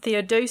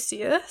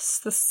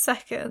Theodosius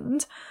II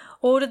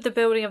ordered the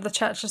building of the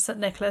Church of St.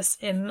 Nicholas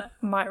in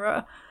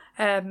Myra,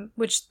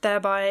 which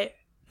thereby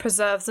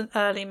preserves an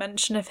early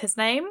mention of his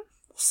name.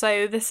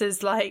 So this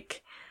is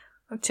like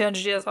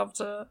 200 years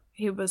after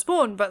he was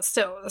born, but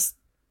still, that's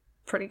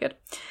pretty good.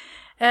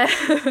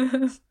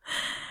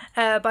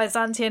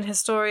 Byzantine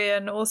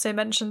historian also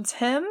mentions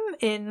him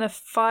in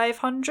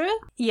 500.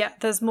 Yeah,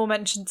 there's more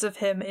mentions of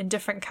him in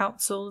different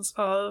councils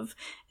of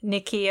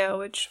Nicaea,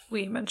 which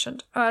we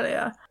mentioned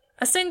earlier.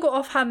 A single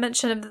offhand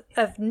mention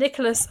of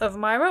Nicholas of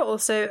Myra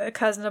also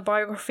occurs in a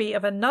biography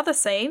of another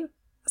saint,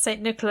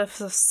 St. Nicholas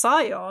of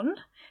Sion,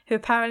 who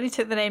apparently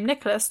took the name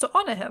Nicholas to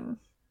honour him.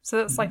 So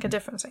that's like a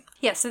different thing.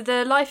 Yeah, so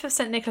the life of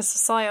St. Nicholas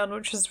of Sion,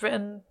 which was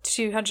written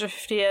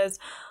 250 years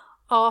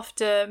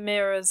after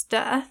Myra's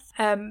death,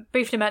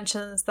 briefly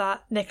mentions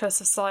that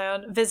Nicholas of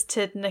Sion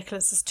visited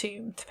Nicholas's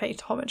tomb to pay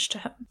homage to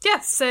him.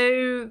 Yeah,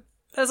 so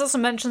there's also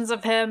mentions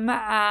of him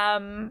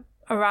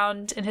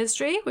around in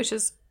history, which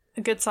is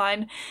a good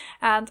sign.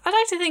 And I'd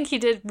like to think he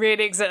did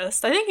really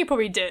exist. I think he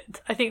probably did.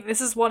 I think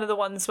this is one of the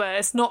ones where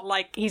it's not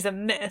like he's a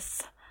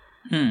myth.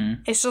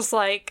 It's just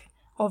like,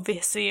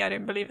 obviously I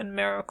don't believe in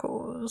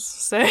miracles,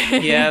 so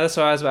yeah, that's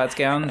what I was about to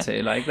get on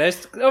to. Like,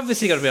 there's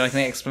obviously got to be like an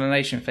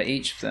explanation for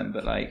each of them,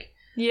 but like,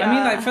 yeah, I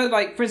mean,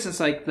 like for instance,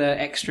 like the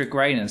extra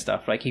grain and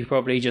stuff, like he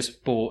probably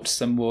just bought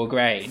some more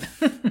grain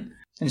and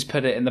just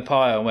put it in the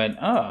pile and went,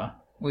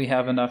 we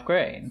have enough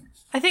grain.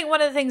 I think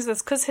one of the things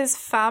is because his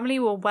family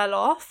were well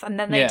off and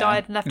then they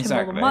died and left him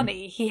all the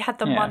money, he had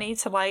the money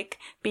to like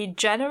be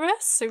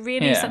generous. So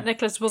really St.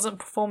 Nicholas wasn't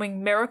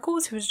performing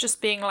miracles, he was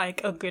just being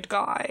like a good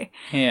guy.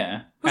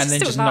 Yeah. And then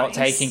just not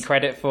taking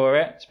credit for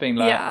it. Just being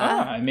like,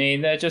 I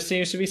mean, there just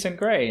seems to be some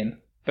grain.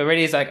 But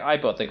really he's like, I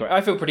bought the grain.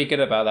 I feel pretty good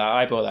about that.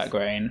 I bought that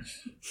grain.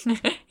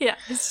 Yeah,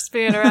 he's just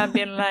being around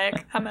being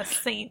like, I'm a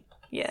saint.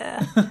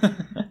 Yeah.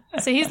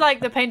 So he's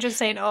like the patron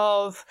saint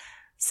of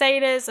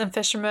sailors and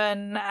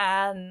fishermen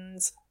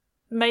and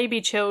maybe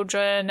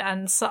children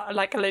and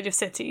like a load of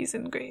cities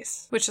in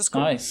Greece, which is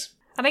cool. Nice.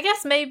 And I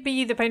guess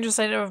maybe the patron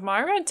saint of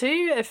Myra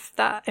too, if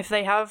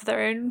they have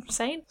their own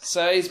saint.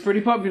 So he's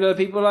pretty popular.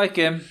 People like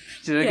him.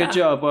 Did a good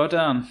job. Well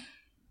done.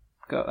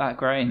 Got that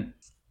grain.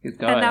 Good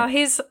guy. And now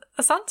he's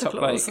a Santa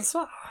Claus as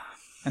well.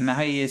 And now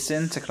he is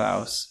Santa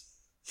Claus.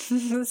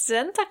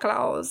 Santa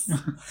Claus.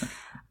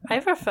 I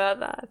prefer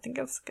that. I think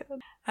it's good.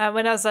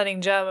 When I was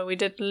learning German, we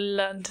did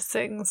learn to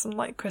sing some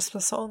like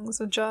Christmas songs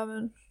in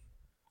German,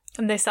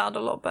 and they sound a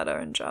lot better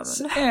in German.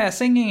 Yeah,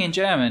 singing in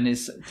German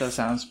does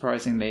sound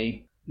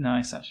surprisingly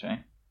nice,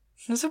 actually.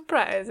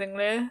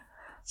 Surprisingly,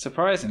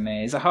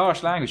 it's a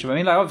harsh language. I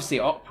mean, like obviously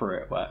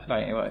opera, it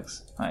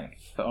works like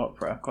for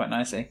opera quite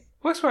nicely.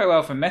 Works quite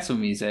well for metal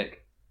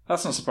music.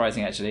 That's not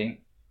surprising,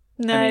 actually.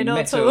 No, I mean, not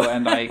metal at all.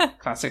 and like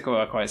classical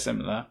are quite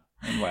similar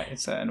in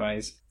certain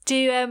ways.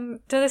 Do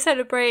they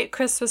celebrate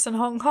Christmas in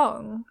Hong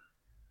Kong?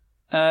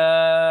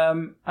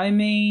 I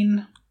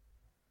mean,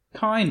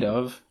 kind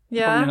of.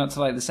 Yeah. Probably not to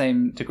like the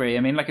same degree.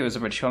 I mean, like it was a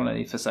British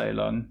colony for so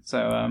long,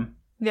 so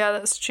yeah,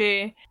 that's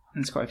true.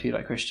 There's quite a few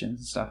like Christians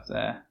and stuff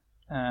there.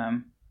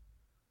 And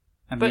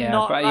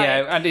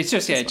it's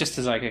just just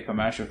as like a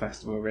commercial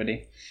festival,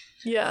 really.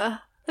 Yeah,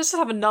 let's just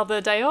have another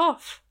day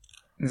off.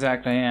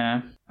 Exactly,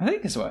 yeah.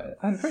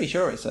 I'm pretty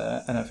sure it's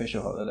an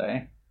official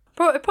holiday.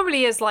 It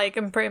probably is, like,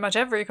 in pretty much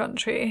every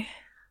country.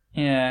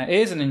 Yeah,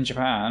 it isn't in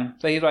Japan.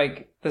 There's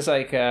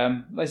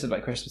loads of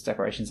like Christmas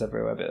decorations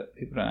everywhere, but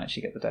people don't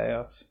actually get the day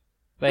off.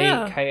 They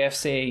eat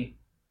KFC.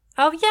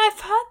 Oh yeah,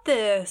 I've heard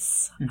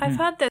this. I've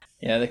heard this.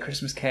 Yeah, the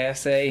Christmas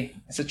KFC.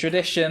 It's a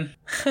tradition.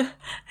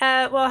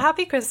 Well,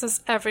 happy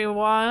Christmas,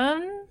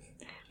 everyone.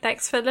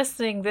 Thanks for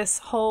listening this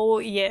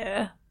whole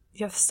year. If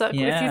you've stuck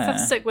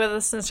with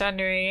us since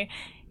January,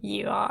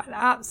 you are an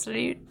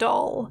absolute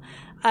doll.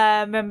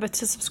 Remember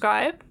to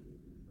subscribe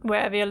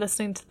wherever you're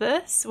listening to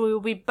this. We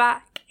will be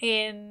back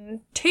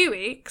in 2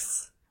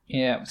 weeks.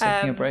 Yeah, we're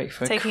taking a break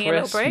for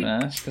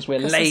Christmas because we're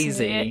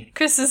lazy.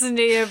 Christmas and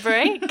New Year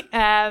break.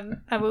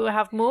 And we will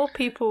have more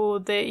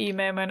people that you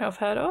may or may not have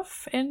heard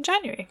of in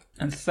January.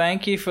 And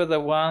thank you for the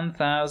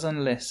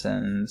 1,000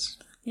 listens.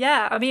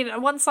 Yeah, I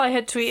mean, once I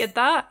had tweeted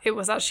that, it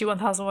was actually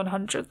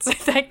 1,100. So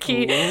thank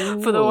you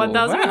for the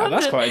 1,100. Wow,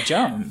 that's quite a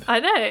jump. I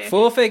know.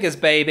 4 figures,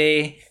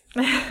 baby.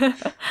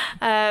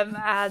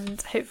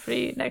 And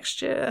hopefully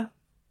next year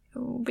it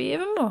will be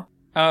even more.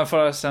 Oh,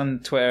 follow us on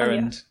Twitter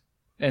and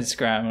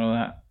Instagram and all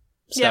that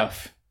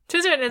stuff.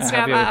 Twitter and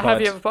Instagram at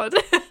HaveYouEverPod.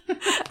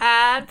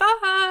 And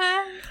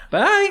bye.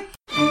 Bye.